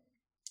come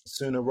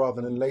sooner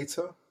rather than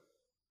later,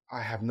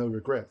 I have no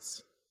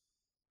regrets.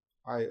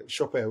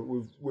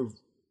 With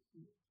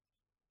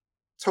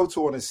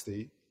total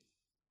honesty,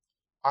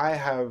 I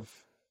have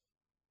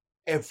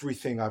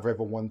everything I've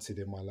ever wanted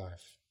in my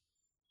life,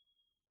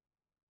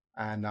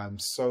 and I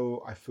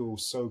feel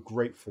so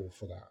grateful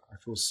for that.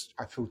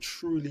 I feel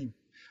truly,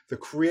 the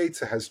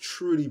Creator has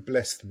truly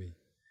blessed me,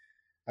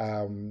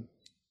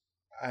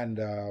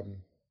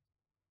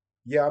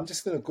 yeah, I'm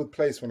just in a good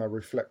place when I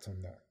reflect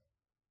on that.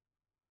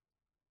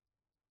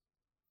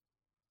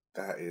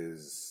 That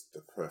is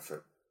the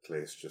perfect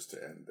place just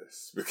to end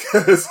this,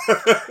 because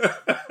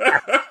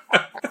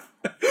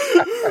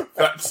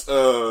that's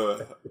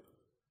a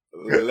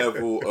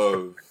level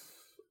of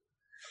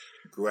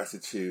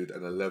gratitude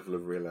and a level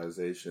of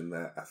realization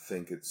that I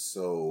think it's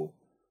so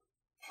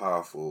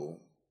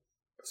powerful,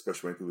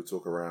 especially when people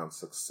talk around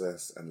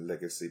success and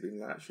legacy,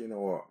 being like, actually, you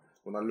know what?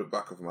 When I look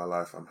back over my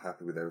life, I'm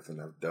happy with everything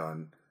I've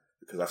done,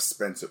 because I've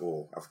spent it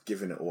all, I've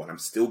given it all, and I'm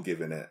still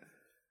giving it.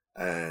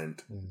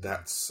 And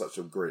that's such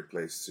a great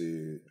place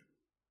to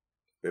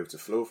be able to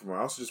flow from. I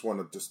also just want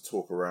to just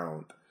talk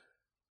around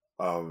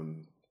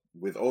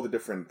with all the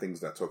different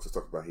things that talk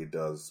about he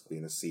does,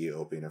 being a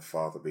CEO, being a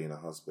father, being a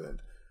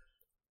husband.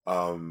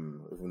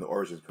 From the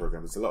Origins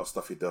program, there's a lot of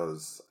stuff he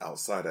does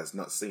outside that's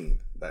not seen,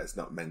 that is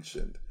not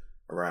mentioned,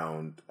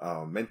 around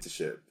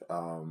mentorship.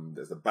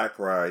 There's a bike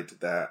ride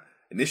that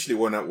initially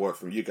went out work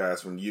from you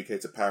guys from the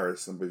UK to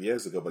Paris a number of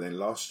years ago, but then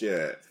last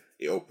year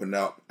it opened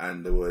up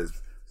and there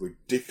was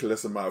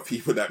ridiculous amount of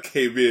people that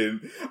came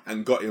in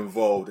and got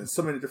involved in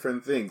so many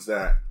different things,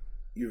 that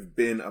you've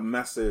been a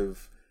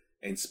massive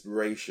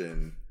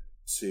inspiration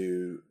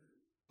to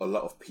a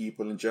lot of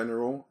people in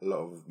general, a lot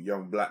of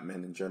young black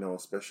men in general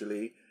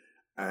especially,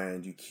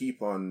 and you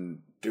keep on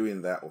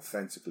doing that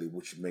authentically,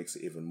 which makes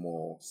it even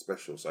more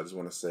special. So I just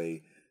want to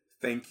say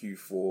thank you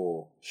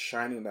for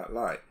shining that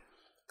light.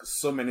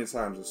 Because so many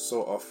times and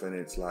so often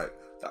it's like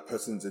that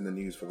person's in the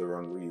news for the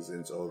wrong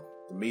reasons, or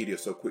the media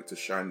is so quick to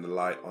shine the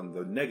light on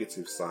the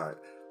negative side,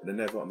 but they're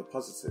never on the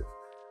positive.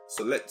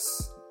 So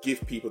let's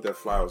give people their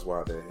flowers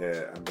while they're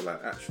here and be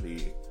like,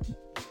 actually,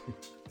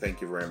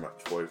 thank you very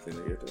much for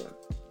everything that you're doing.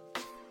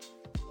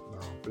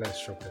 Oh,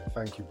 bless you.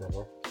 Thank you,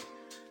 brother.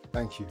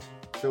 Thank you.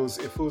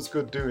 It feels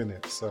good doing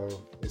it. So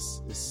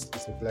it's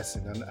a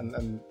blessing.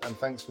 And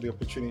thanks for the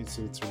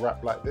opportunity to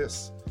rap like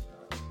this.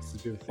 It's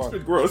been fun. It's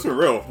been gross, for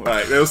real.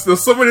 Like there's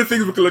so many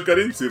things we could get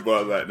into,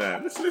 but like, nah,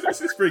 let's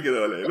bring it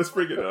on in. Let's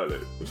bring it on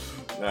in.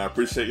 Nah, I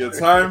appreciate your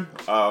time.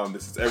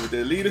 This is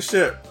Everyday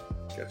Leadership.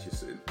 Catch you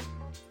soon.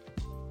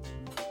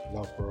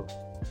 Love, bro.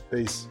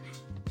 Peace.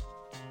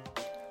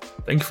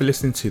 Thank you for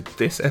listening to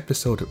this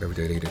episode of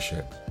Everyday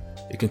Leadership.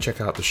 You can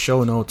check out the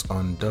show notes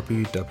on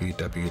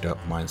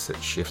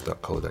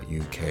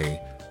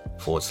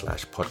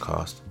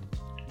www.mindsetshift.co.uk/podcast,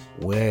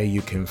 where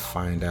you can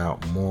find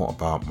out more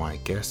about my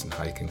guests and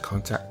how you can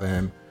contact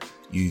them.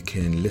 You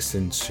can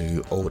listen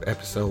to old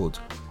episodes,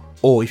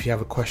 or if you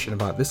have a question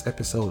about this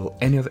episode or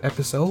any other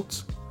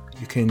episodes,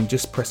 you can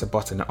just press a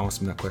button and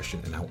ask me that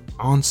question and I'll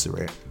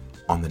answer it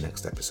on the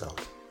next episode.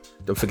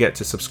 Don't forget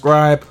to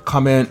subscribe,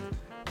 comment,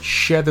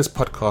 share this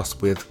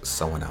podcast with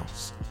someone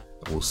else.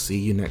 We'll see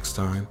you next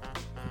time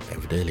in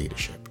Everyday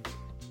Leadership.